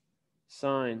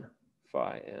sine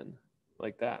phi n,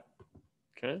 like that,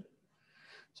 okay?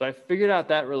 So I figured out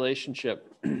that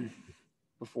relationship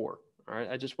before, all right?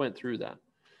 I just went through that,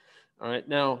 all right?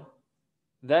 Now,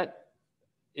 that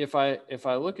if I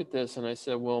look at this and I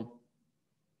said, well,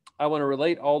 I want to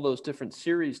relate all those different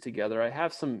series together, I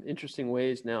have some interesting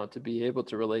ways now to be able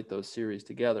to relate those series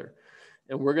together.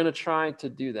 And we're going to try to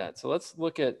do that. So let's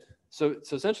look at, so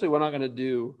essentially what I'm going to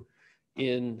do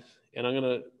and I'm going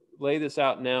to lay this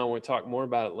out now, and we'll talk more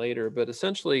about it later, but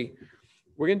essentially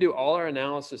we're going to do all our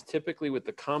analysis typically with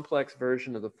the complex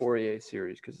version of the Fourier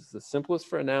series because it's the simplest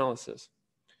for analysis.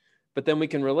 But then we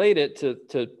can relate it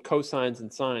to cosines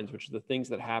and sines, which are the things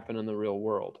that happen in the real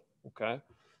world, okay?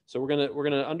 So we're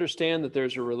gonna understand that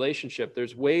there's a relationship.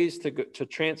 There's ways to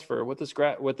transfer what this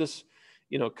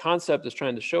concept is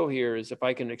trying to show here is if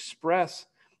I can express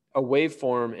a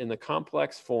waveform in the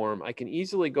complex form, I can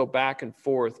easily go back and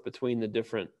forth between the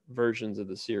different versions of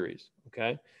the series.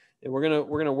 Okay, and we're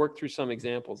gonna work through some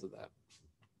examples of that.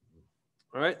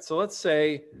 All right, so let's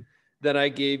say that I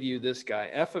gave you this guy,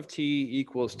 f of t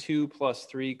equals 2 plus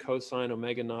 3 cosine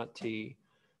omega naught t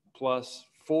plus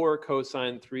 4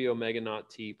 cosine 3 omega naught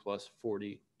t plus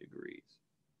 40 degrees.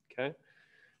 Okay.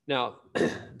 Now,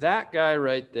 that guy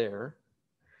right there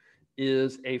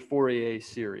is a Fourier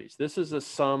series. This is a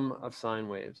sum of sine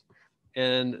waves.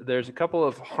 And there's a couple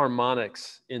of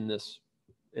harmonics in this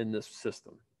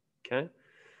system. Okay.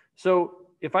 So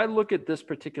if I look at this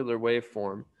particular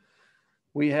waveform,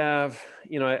 we have,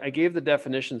 I gave the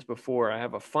definitions before. I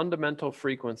have a fundamental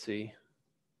frequency,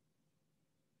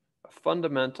 a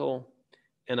fundamental,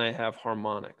 and I have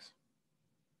harmonics,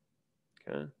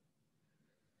 okay?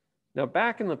 Now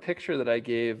back in the picture that I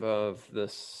gave of the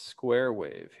square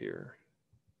wave here,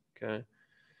 okay?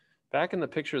 Back in the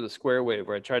picture of the square wave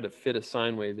where I tried to fit a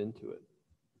sine wave into it.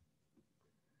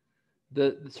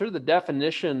 The sort of the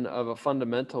definition of a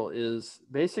fundamental is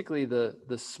basically the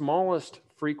smallest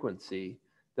frequency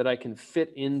that I can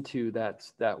fit into that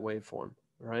waveform,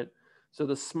 right? So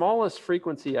the smallest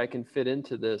frequency I can fit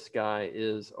into this guy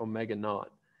is omega naught.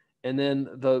 And then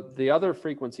the other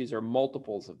frequencies are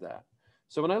multiples of that.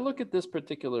 So when I look at this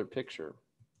particular picture,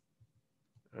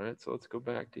 all right, so let's go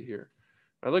back to here.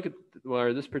 I look at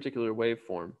this particular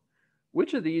waveform.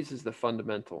 Which of these is the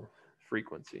fundamental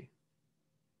frequency?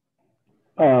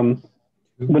 Wouldn't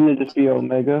it just be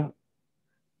omega?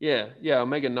 Yeah,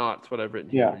 omega naught is what I've written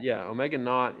here. Yeah, omega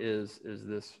naught is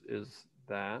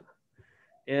that.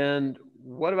 And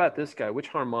what about this guy? Which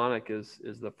harmonic is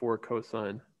the 4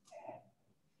 cosine?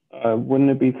 Wouldn't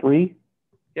it be 3?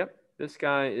 Yep, this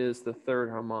guy is the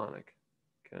 3rd harmonic.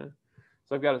 Okay,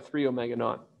 so I've got a 3 omega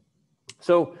naught.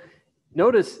 So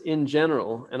notice in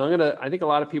general, and I think a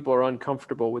lot of people are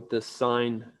uncomfortable with this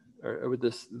sign or with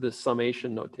this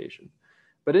summation notation.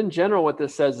 But in general, what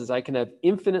this says is I can have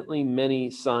infinitely many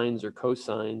sines or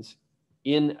cosines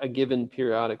in a given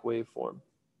periodic waveform.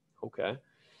 Okay.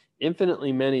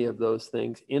 Infinitely many of those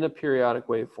things in a periodic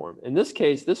waveform. In this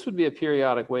case, this would be a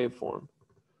periodic waveform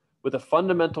with a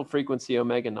fundamental frequency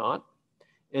omega naught,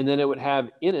 and then it would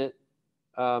have in it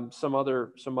some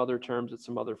other terms at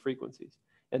some other frequencies.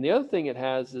 And the other thing it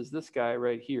has is this guy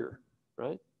right here,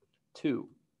 right? 2.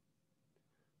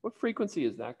 What frequency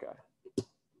is that guy?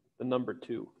 The number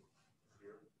 2.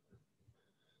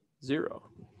 0.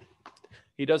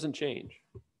 He doesn't change,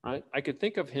 right? I could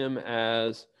think of him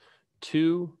as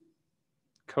 2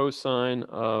 cosine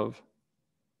of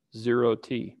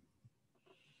 0t,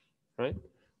 right?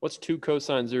 What's 2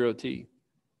 cosine 0t?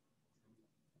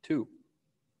 2.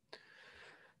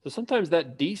 So sometimes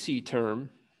that DC term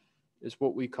is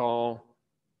what we call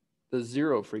the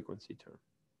 0 frequency term,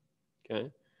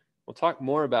 okay? We'll talk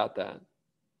more about that,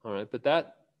 all right? But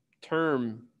that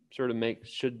term sort of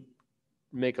should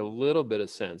make a little bit of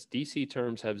sense. DC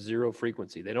terms have 0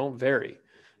 frequency. They don't vary.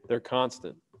 They're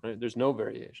constant, right? There's no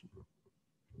variation,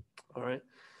 all right?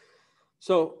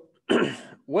 So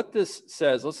what this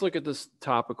says, let's look at this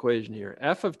top equation here.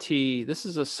 F of t, this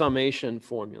is a summation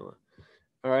formula.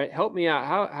 All right, help me out.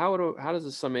 How does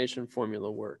the summation formula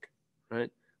work?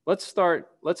 Right. Let's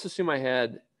assume I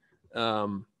had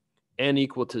n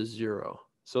equal to 0.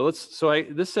 So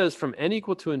this says from n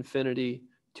equal to infinity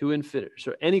to infinity.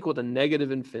 So n equal to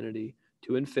negative infinity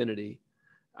to infinity.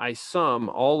 I sum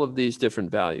all of these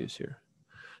different values here.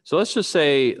 So let's just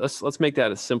say let's make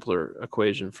that a simpler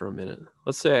equation for a minute.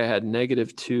 Let's say I had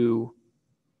negative 2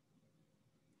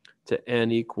 to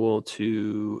n equal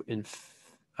to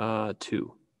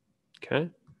 2, okay?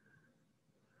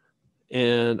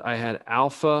 And I had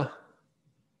alpha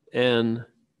n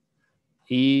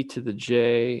e to the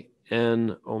j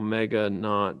n omega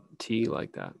naught t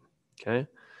like that, okay?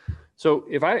 So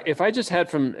if I just had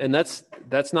from, and that's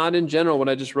not in general what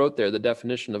I just wrote there, the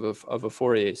definition of a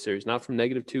Fourier series, not from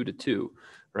 -2 to 2,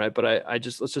 right? But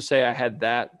let's just say I had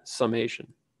that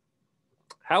summation.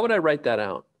 How would I write that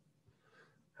out?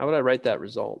 How would I write that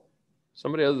result?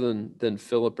 Somebody other than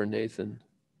Philip or Nathan.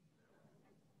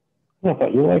 I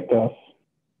thought you liked us.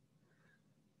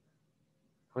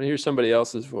 I want to hear somebody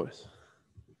else's voice.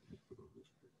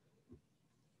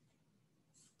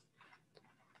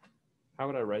 How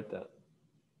would I write that?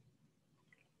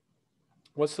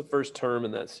 What's the first term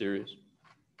in that series?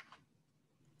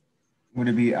 Would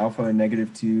it be alpha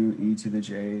 -2 e to the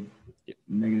j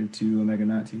 -2 omega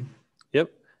naught t?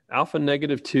 Yep. Alpha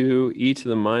 -2 e to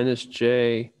the minus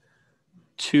j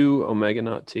 2 omega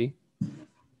naught t.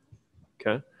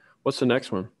 Okay. What's the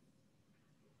next one?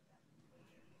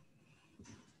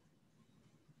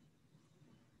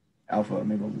 Alpha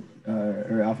omega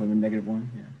or alpha -1.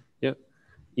 Yeah. Yep.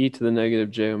 E to the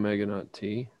negative j omega naught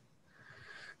t.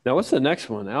 Now what's the next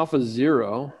one? Alpha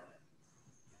 0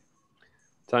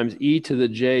 times e to the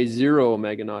j 0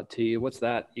 omega naught t. What's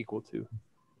that equal to?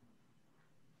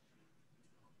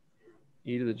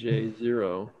 E to the j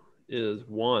 0 is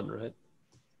 1, right?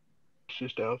 It's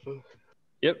just alpha.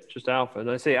 Yep, just alpha. And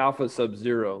I say alpha sub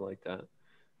 0 like that.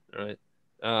 All right.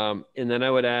 And then I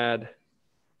would add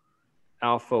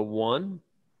alpha 1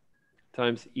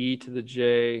 times e to the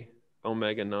j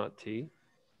omega naught t.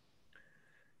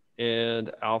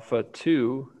 And alpha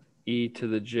 2 e to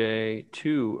the j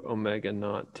 2 omega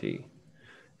naught t.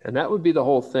 And that would be the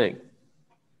whole thing.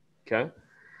 Okay.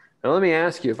 Now let me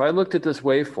ask you, if I looked at this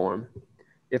waveform,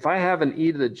 if I have an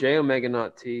e to the j omega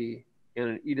naught t and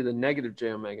an e to the negative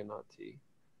j omega naught t,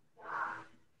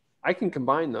 I can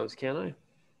combine those, can't I?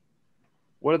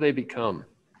 What do they become?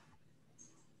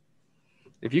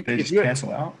 They just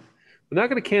cancel out? They're not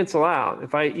going to cancel out.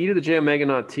 If I e to the j omega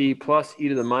naught t plus e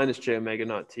to the minus j omega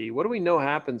naught t, what do we know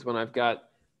happens when I've got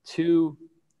two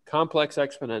complex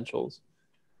exponentials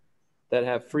that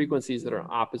have frequencies that are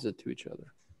opposite to each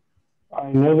other?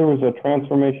 I know there was a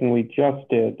transformation we just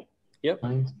did. Yep.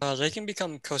 They can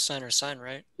become cosine or sine,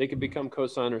 right? They can become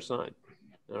cosine or sine.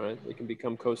 All right. They can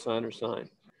become cosine or sine.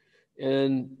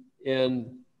 And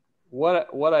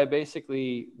what I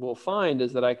basically will find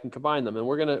is that I can combine them, and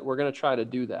we're gonna try to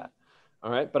do that.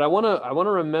 All right. But I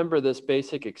wanna remember this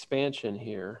basic expansion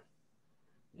here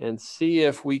and see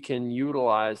if we can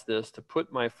utilize this to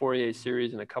put my Fourier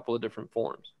series in a couple of different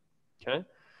forms. Okay.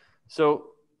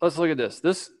 So let's look at this.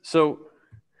 So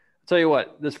I'll tell you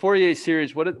what, this Fourier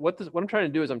series, what I'm trying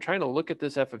to do is I'm trying to look at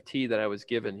this f of t that I was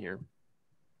given here.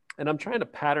 And I'm trying to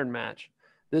pattern match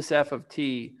this f of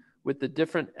t with the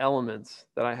different elements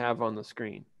that I have on the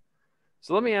screen.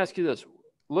 So let me ask you this.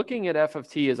 Looking at f of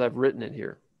t as I've written it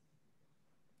here,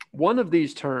 one of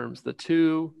these terms, the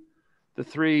the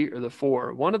 3 or the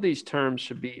 4. One of these terms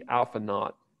should be alpha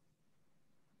naught.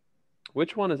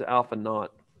 Which one is alpha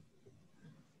naught?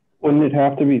 Wouldn't it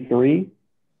have to be 3?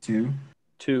 2.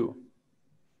 2,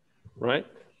 right?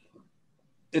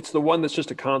 It's the one that's just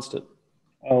a constant.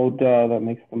 Oh, duh, that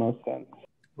makes the most sense.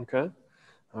 Okay.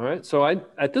 All right. So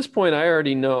at this point, I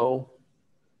already know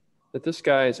that this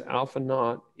guy is alpha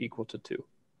naught equal to 2.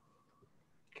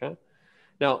 Okay.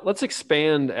 Now let's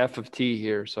expand f of t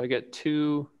here. So I get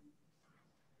 2.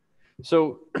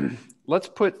 So let's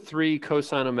put 3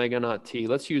 cosine omega naught t.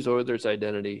 Let's use Euler's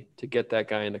identity to get that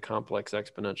guy into complex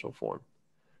exponential form.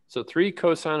 So 3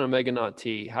 cosine omega naught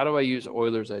t. How do I use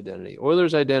Euler's identity?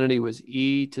 Euler's identity was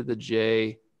e to the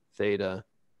j theta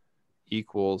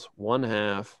equals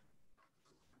 1/2.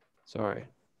 Sorry,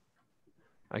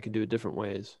 I can do it different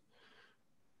ways.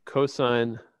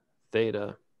 Cosine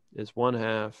theta is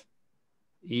 1/2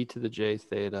 e to the j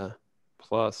theta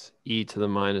plus e to the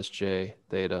minus j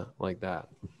theta, like that.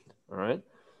 All right.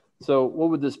 So what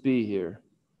would this be here?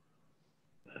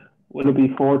 Would it be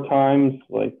 4 times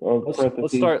like?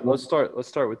 Let's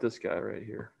start with this guy right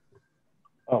here.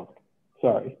 Oh,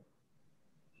 sorry.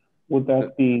 Would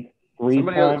that be 3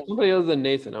 times? Somebody other than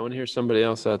Nathan. I want to hear somebody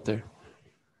else out there.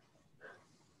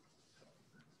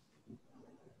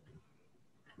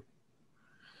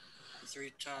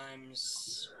 Three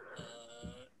times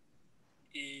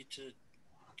e to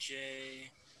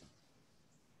j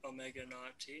omega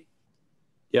naught t.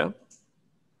 Yeah.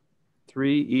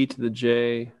 3 e to the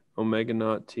j omega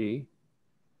naught t.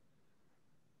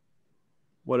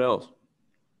 What else?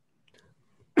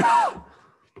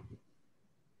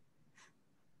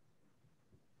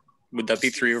 Would that be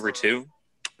 3/2?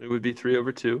 It would be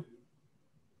 3/2.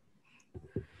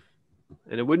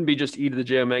 And it wouldn't be just e to the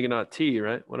j omega naught t,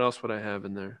 right? What else would I have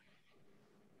in there?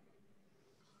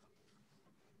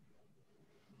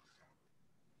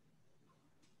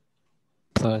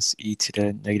 Plus e to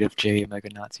the negative j omega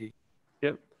naught t.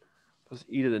 Yep. Plus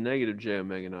e to the negative j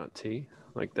omega naught t,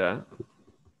 like that.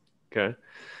 Okay.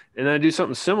 And then I do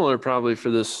something similar probably for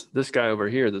this guy over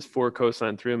here, this 4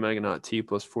 cosine 3 omega naught t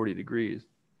plus 40 degrees.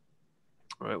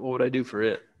 All right, what would I do for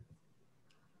it?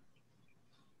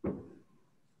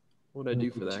 What would I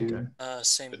do for that guy?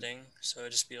 Same thing. So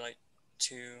it'd just be like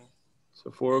 2. So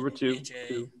 4/2. EJ.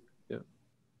 2. Yep.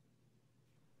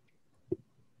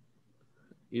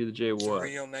 E to the j what?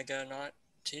 3 omega naught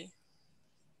t.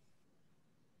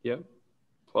 Yep.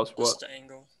 Plus what? Plus the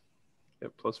angle.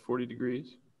 Yep, plus 40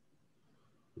 degrees.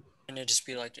 And it'd just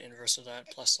be like the inverse of that,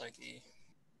 plus like e.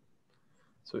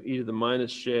 So e to the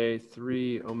minus j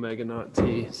 3 omega naught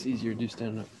t. It's easier to do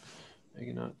stand up.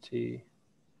 Omega naught t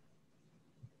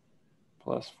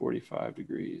plus 45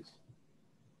 degrees.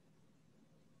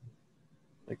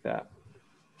 Like that.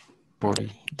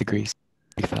 40 degrees.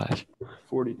 45.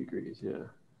 40 degrees, yeah.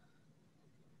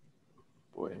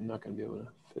 Boy, I'm not going to be able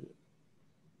to fit it.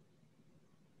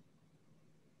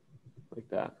 Like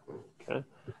that. Okay.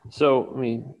 So, let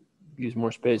me use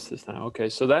more space this time. Okay,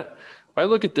 so that, if I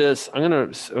look at this, I'm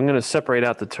gonna separate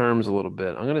out the terms a little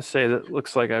bit. I'm gonna say that it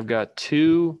looks like I've got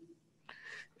 2,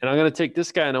 and I'm gonna take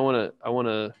this guy and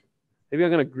maybe I'm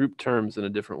gonna group terms in a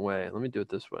different way. Let me do it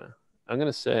this way. I'm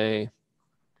gonna say,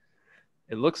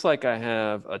 it looks like I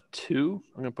have a 2.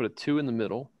 I'm gonna put a 2 in the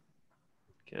middle.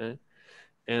 Okay.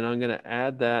 And I'm gonna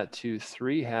add that to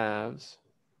 3/2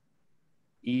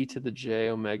 e to the j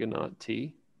omega naught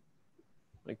t,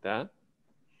 like that.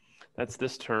 That's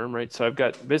this term, right? So I've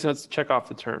got, basically, let's check off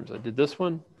the terms. I did this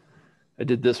one. I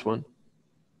did this one.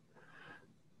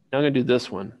 Now I'm going to do this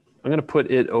one. I'm going to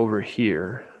put it over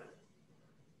here.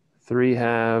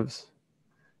 3/2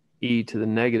 e to the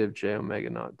negative j omega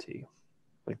naught t,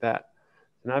 like that.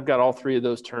 And I've got all 3 of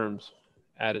those terms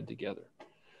added together.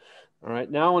 All right,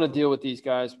 now I want to deal with these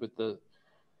guys with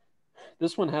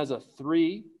this one has a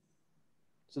 3.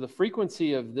 So the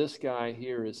frequency of this guy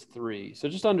here is 3. So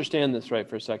just understand this right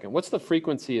for a second. What's the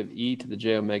frequency of e to the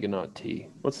j omega naught t?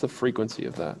 What's the frequency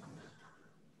of that?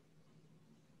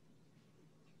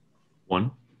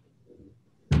 1.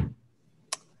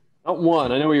 Not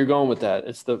 1. I know where you're going with that.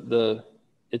 It's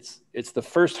it's the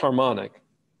first harmonic.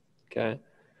 Okay.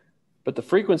 But the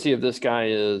frequency of this guy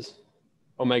is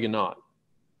omega naught.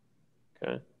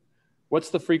 Okay. What's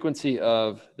the frequency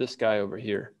of this guy over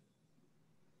here?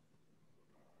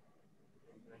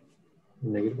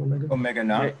 Negative omega? Omega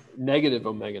naught. Negative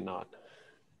omega naught.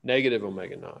 Negative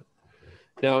omega naught.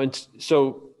 Now,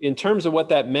 so in terms of what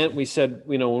that meant, we said,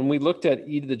 when we looked at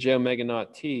e to the j omega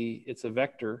naught t, it's a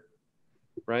vector,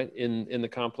 right, in the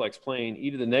complex plane. E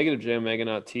to the negative j omega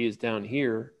naught t is down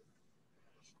here.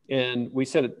 And we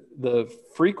said the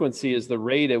frequency is the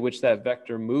rate at which that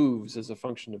vector moves as a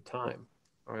function of time.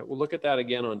 All right, we'll look at that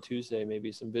again on Tuesday,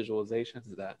 maybe some visualizations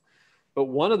of that. But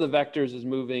one of the vectors is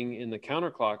moving in the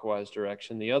counterclockwise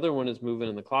direction. The other one is moving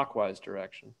in the clockwise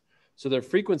direction. So their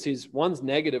frequencies, one's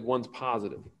negative, one's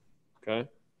positive, okay?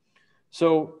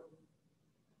 So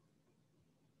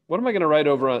what am I going to write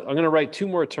over? I'm going to write two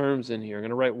more terms in here. I'm going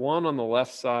to write one on the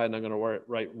left side, and I'm going to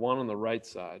write one on the right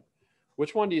side.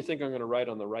 Which one do you think I'm going to write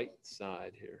on the right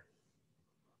side here?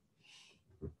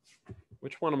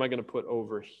 Which one am I going to put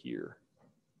over here?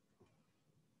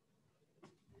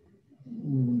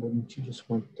 Wouldn't you just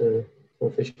want the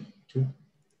coefficient 2?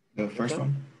 The first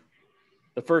one?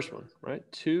 The first one, right?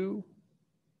 2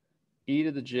 e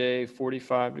to the j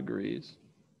 45 degrees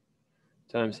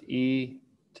times e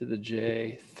to the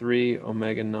j 3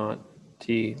 omega naught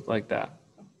t, like that.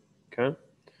 Okay?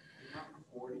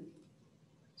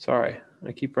 Sorry,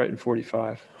 I keep writing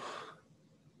 45.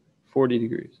 40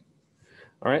 degrees.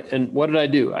 All right, and what did I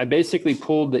do? I basically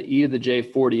pulled the e to the j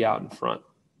 40 out in front.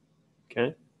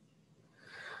 Okay?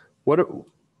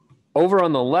 Over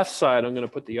on the left side, I'm going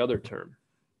to put the other term.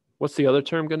 What's the other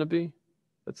term going to be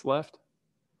that's left?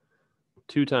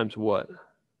 2 times what?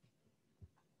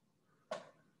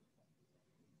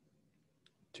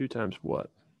 2 times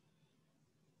what?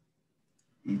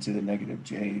 E to the negative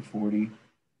j 40.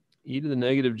 E to the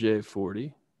negative j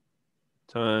 40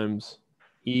 times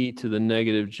e to the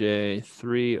negative j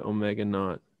 3 omega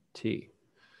naught t.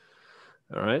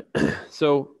 All right.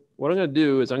 So what I'm going to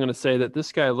do is I'm going to say that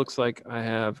this guy looks like I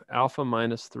have alpha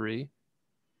minus 3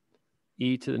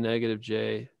 e to the negative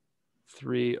j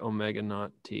 3 omega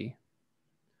naught t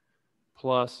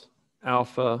plus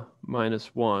alpha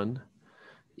minus 1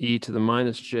 e to the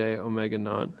minus j omega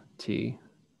naught t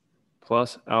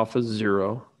plus alpha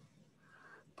 0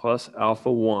 plus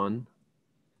alpha 1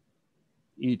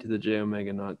 e to the j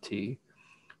omega naught t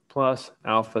plus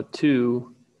alpha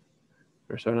 2,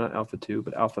 or sorry, not alpha 2,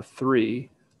 but alpha 3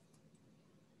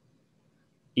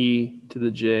 e to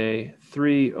the j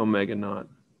 3 omega naught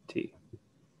t.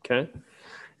 Okay?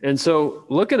 And so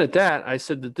looking at that, I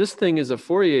said that this thing is a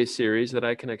Fourier series that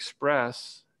I can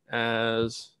express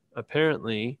as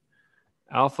apparently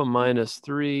alpha minus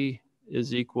 3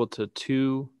 is equal to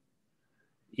 2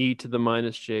 e to the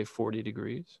minus j 40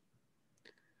 degrees.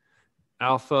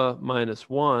 Alpha minus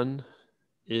 1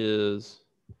 is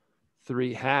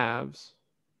 3 halves.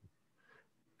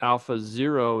 Alpha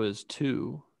 0 is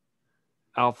 2.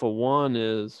 Alpha 1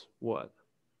 is what?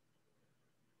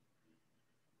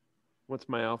 What's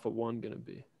my alpha 1 going to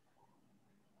be?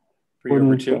 3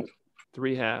 over 2.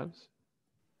 3 halves.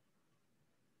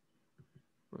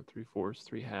 Or 3/4,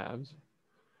 3 halves.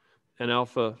 And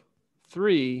alpha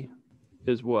 3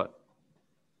 is what?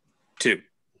 2.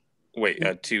 Wait,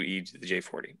 2e to the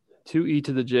j40. 2e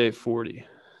to the j 40,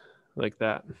 like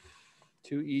that.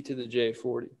 2e to the j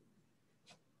 40.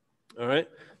 All right.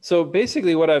 So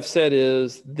basically what I've said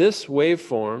is this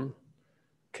waveform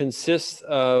consists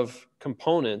of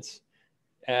components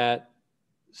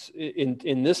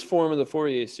in this form of the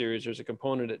Fourier series. There's a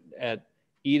component at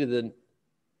e to the,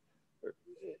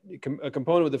 a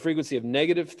component with a frequency of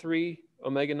negative 3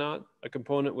 omega naught, a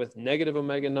component with negative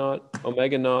omega naught,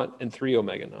 and 3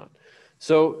 omega naught.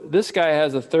 So this guy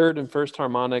has a third and first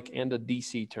harmonic and a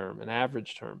DC term, an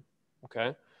average term.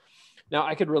 Okay. Now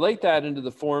I could relate that into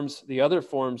the other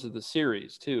forms of the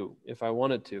series too, if I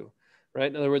wanted to, right?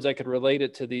 In other words, I could relate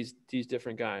it to these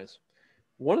different guys.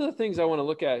 One of the things I want to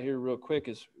look at here real quick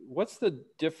is what's the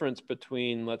difference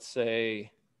between, let's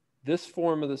say, this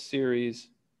form of the series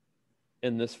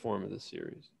and this form of the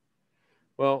series?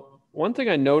 Well, one thing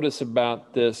I notice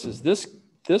about this is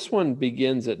this one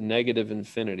begins at negative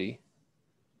infinity,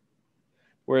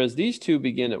 whereas these two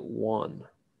begin at 1.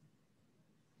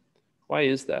 Why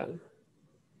is that?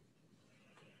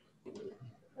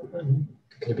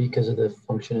 Could it be because of the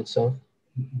function itself?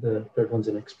 The third one's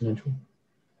an exponential.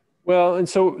 Well, and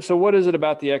so what is it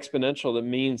about the exponential that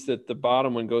means that the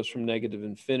bottom one goes from negative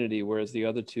infinity, whereas the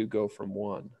other two go from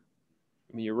 1?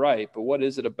 I mean, you're right, but what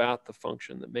is it about the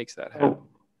function that makes that happen?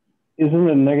 Isn't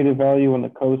the negative value in the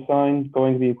cosine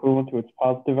going to be equivalent to its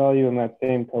positive value in that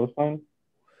same cosine?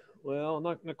 Well,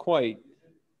 not quite.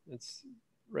 It's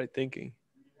right thinking.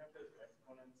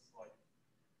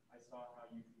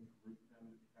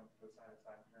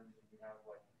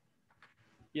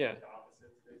 Yeah.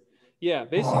 Yeah,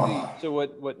 basically, so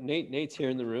what Nate's here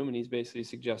in the room, and he's basically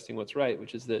suggesting what's right,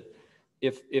 which is that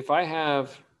if I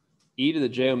have e to the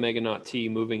j omega naught t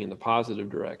moving in the positive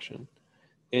direction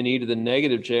and e to the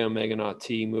negative j omega naught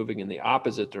t moving in the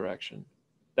opposite direction,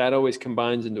 that always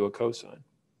combines into a cosine.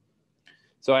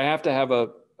 So I have to have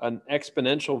a an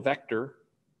exponential vector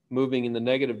moving in the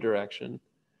negative direction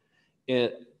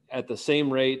at the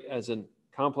same rate as a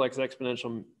complex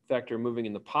exponential vector moving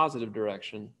in the positive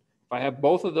direction, if I have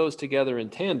both of those together in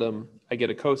tandem, I get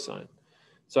a cosine.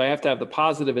 So I have to have the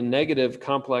positive and negative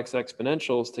complex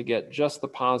exponentials to get just the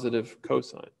positive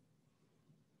cosine.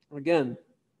 Again,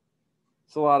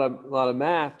 it's a lot of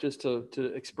math just to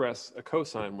express a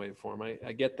cosine waveform.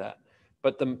 I get that.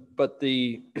 But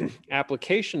the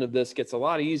application of this gets a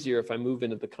lot easier if I move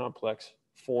into the complex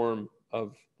form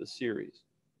of the series.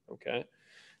 Okay.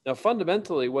 Now,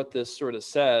 fundamentally, what this sort of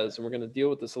says, and we're going to deal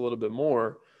with this a little bit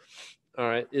more, all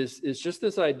right, is just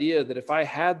this idea that if I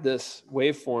had this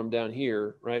waveform down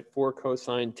here, right, 4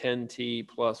 cosine 10t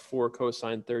plus 4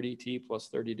 cosine 30t plus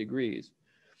 30 degrees,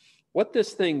 what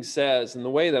this thing says, and the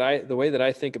way that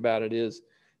I think about it is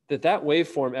that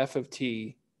waveform f of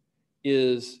t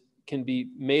can be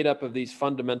made up of these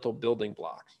fundamental building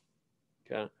blocks.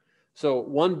 Okay, so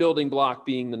one building block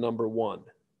being the number 1.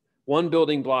 One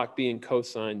building block being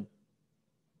cosine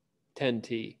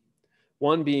 10t,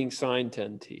 one being sine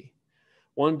 10t,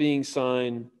 one being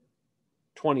sine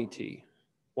 20t,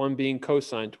 one being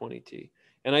cosine 20t.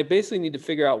 And I basically need to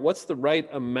figure out what's the right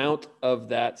amount of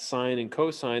that sine and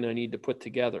cosine I need to put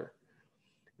together.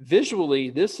 Visually,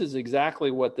 this is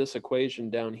exactly what this equation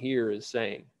down here is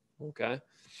saying, okay? And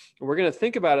we're going to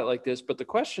think about it like this, but the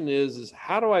question is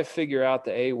how do I figure out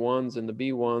the A1s and the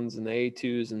B1s and the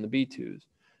A2s and the B2s?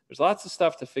 There's lots of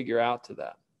stuff to figure out to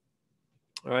that.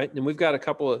 All right, and we've got a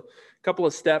couple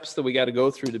of steps that we got to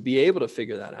go through to be able to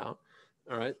figure that out.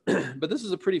 All right, but this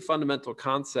is a pretty fundamental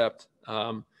concept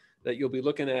that you'll be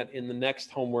looking at in the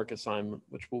next homework assignment,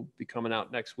 which will be coming out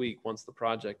next week once the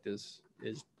project is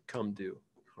come due.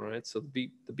 All right, so the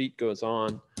beat goes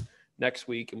on next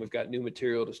week, and we've got new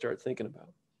material to start thinking about.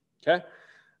 Okay,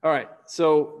 all right,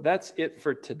 so that's it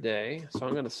for today. So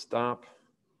I'm going to stop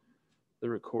the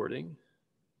recording.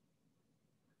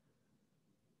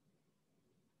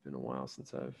 Been a while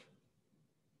since I've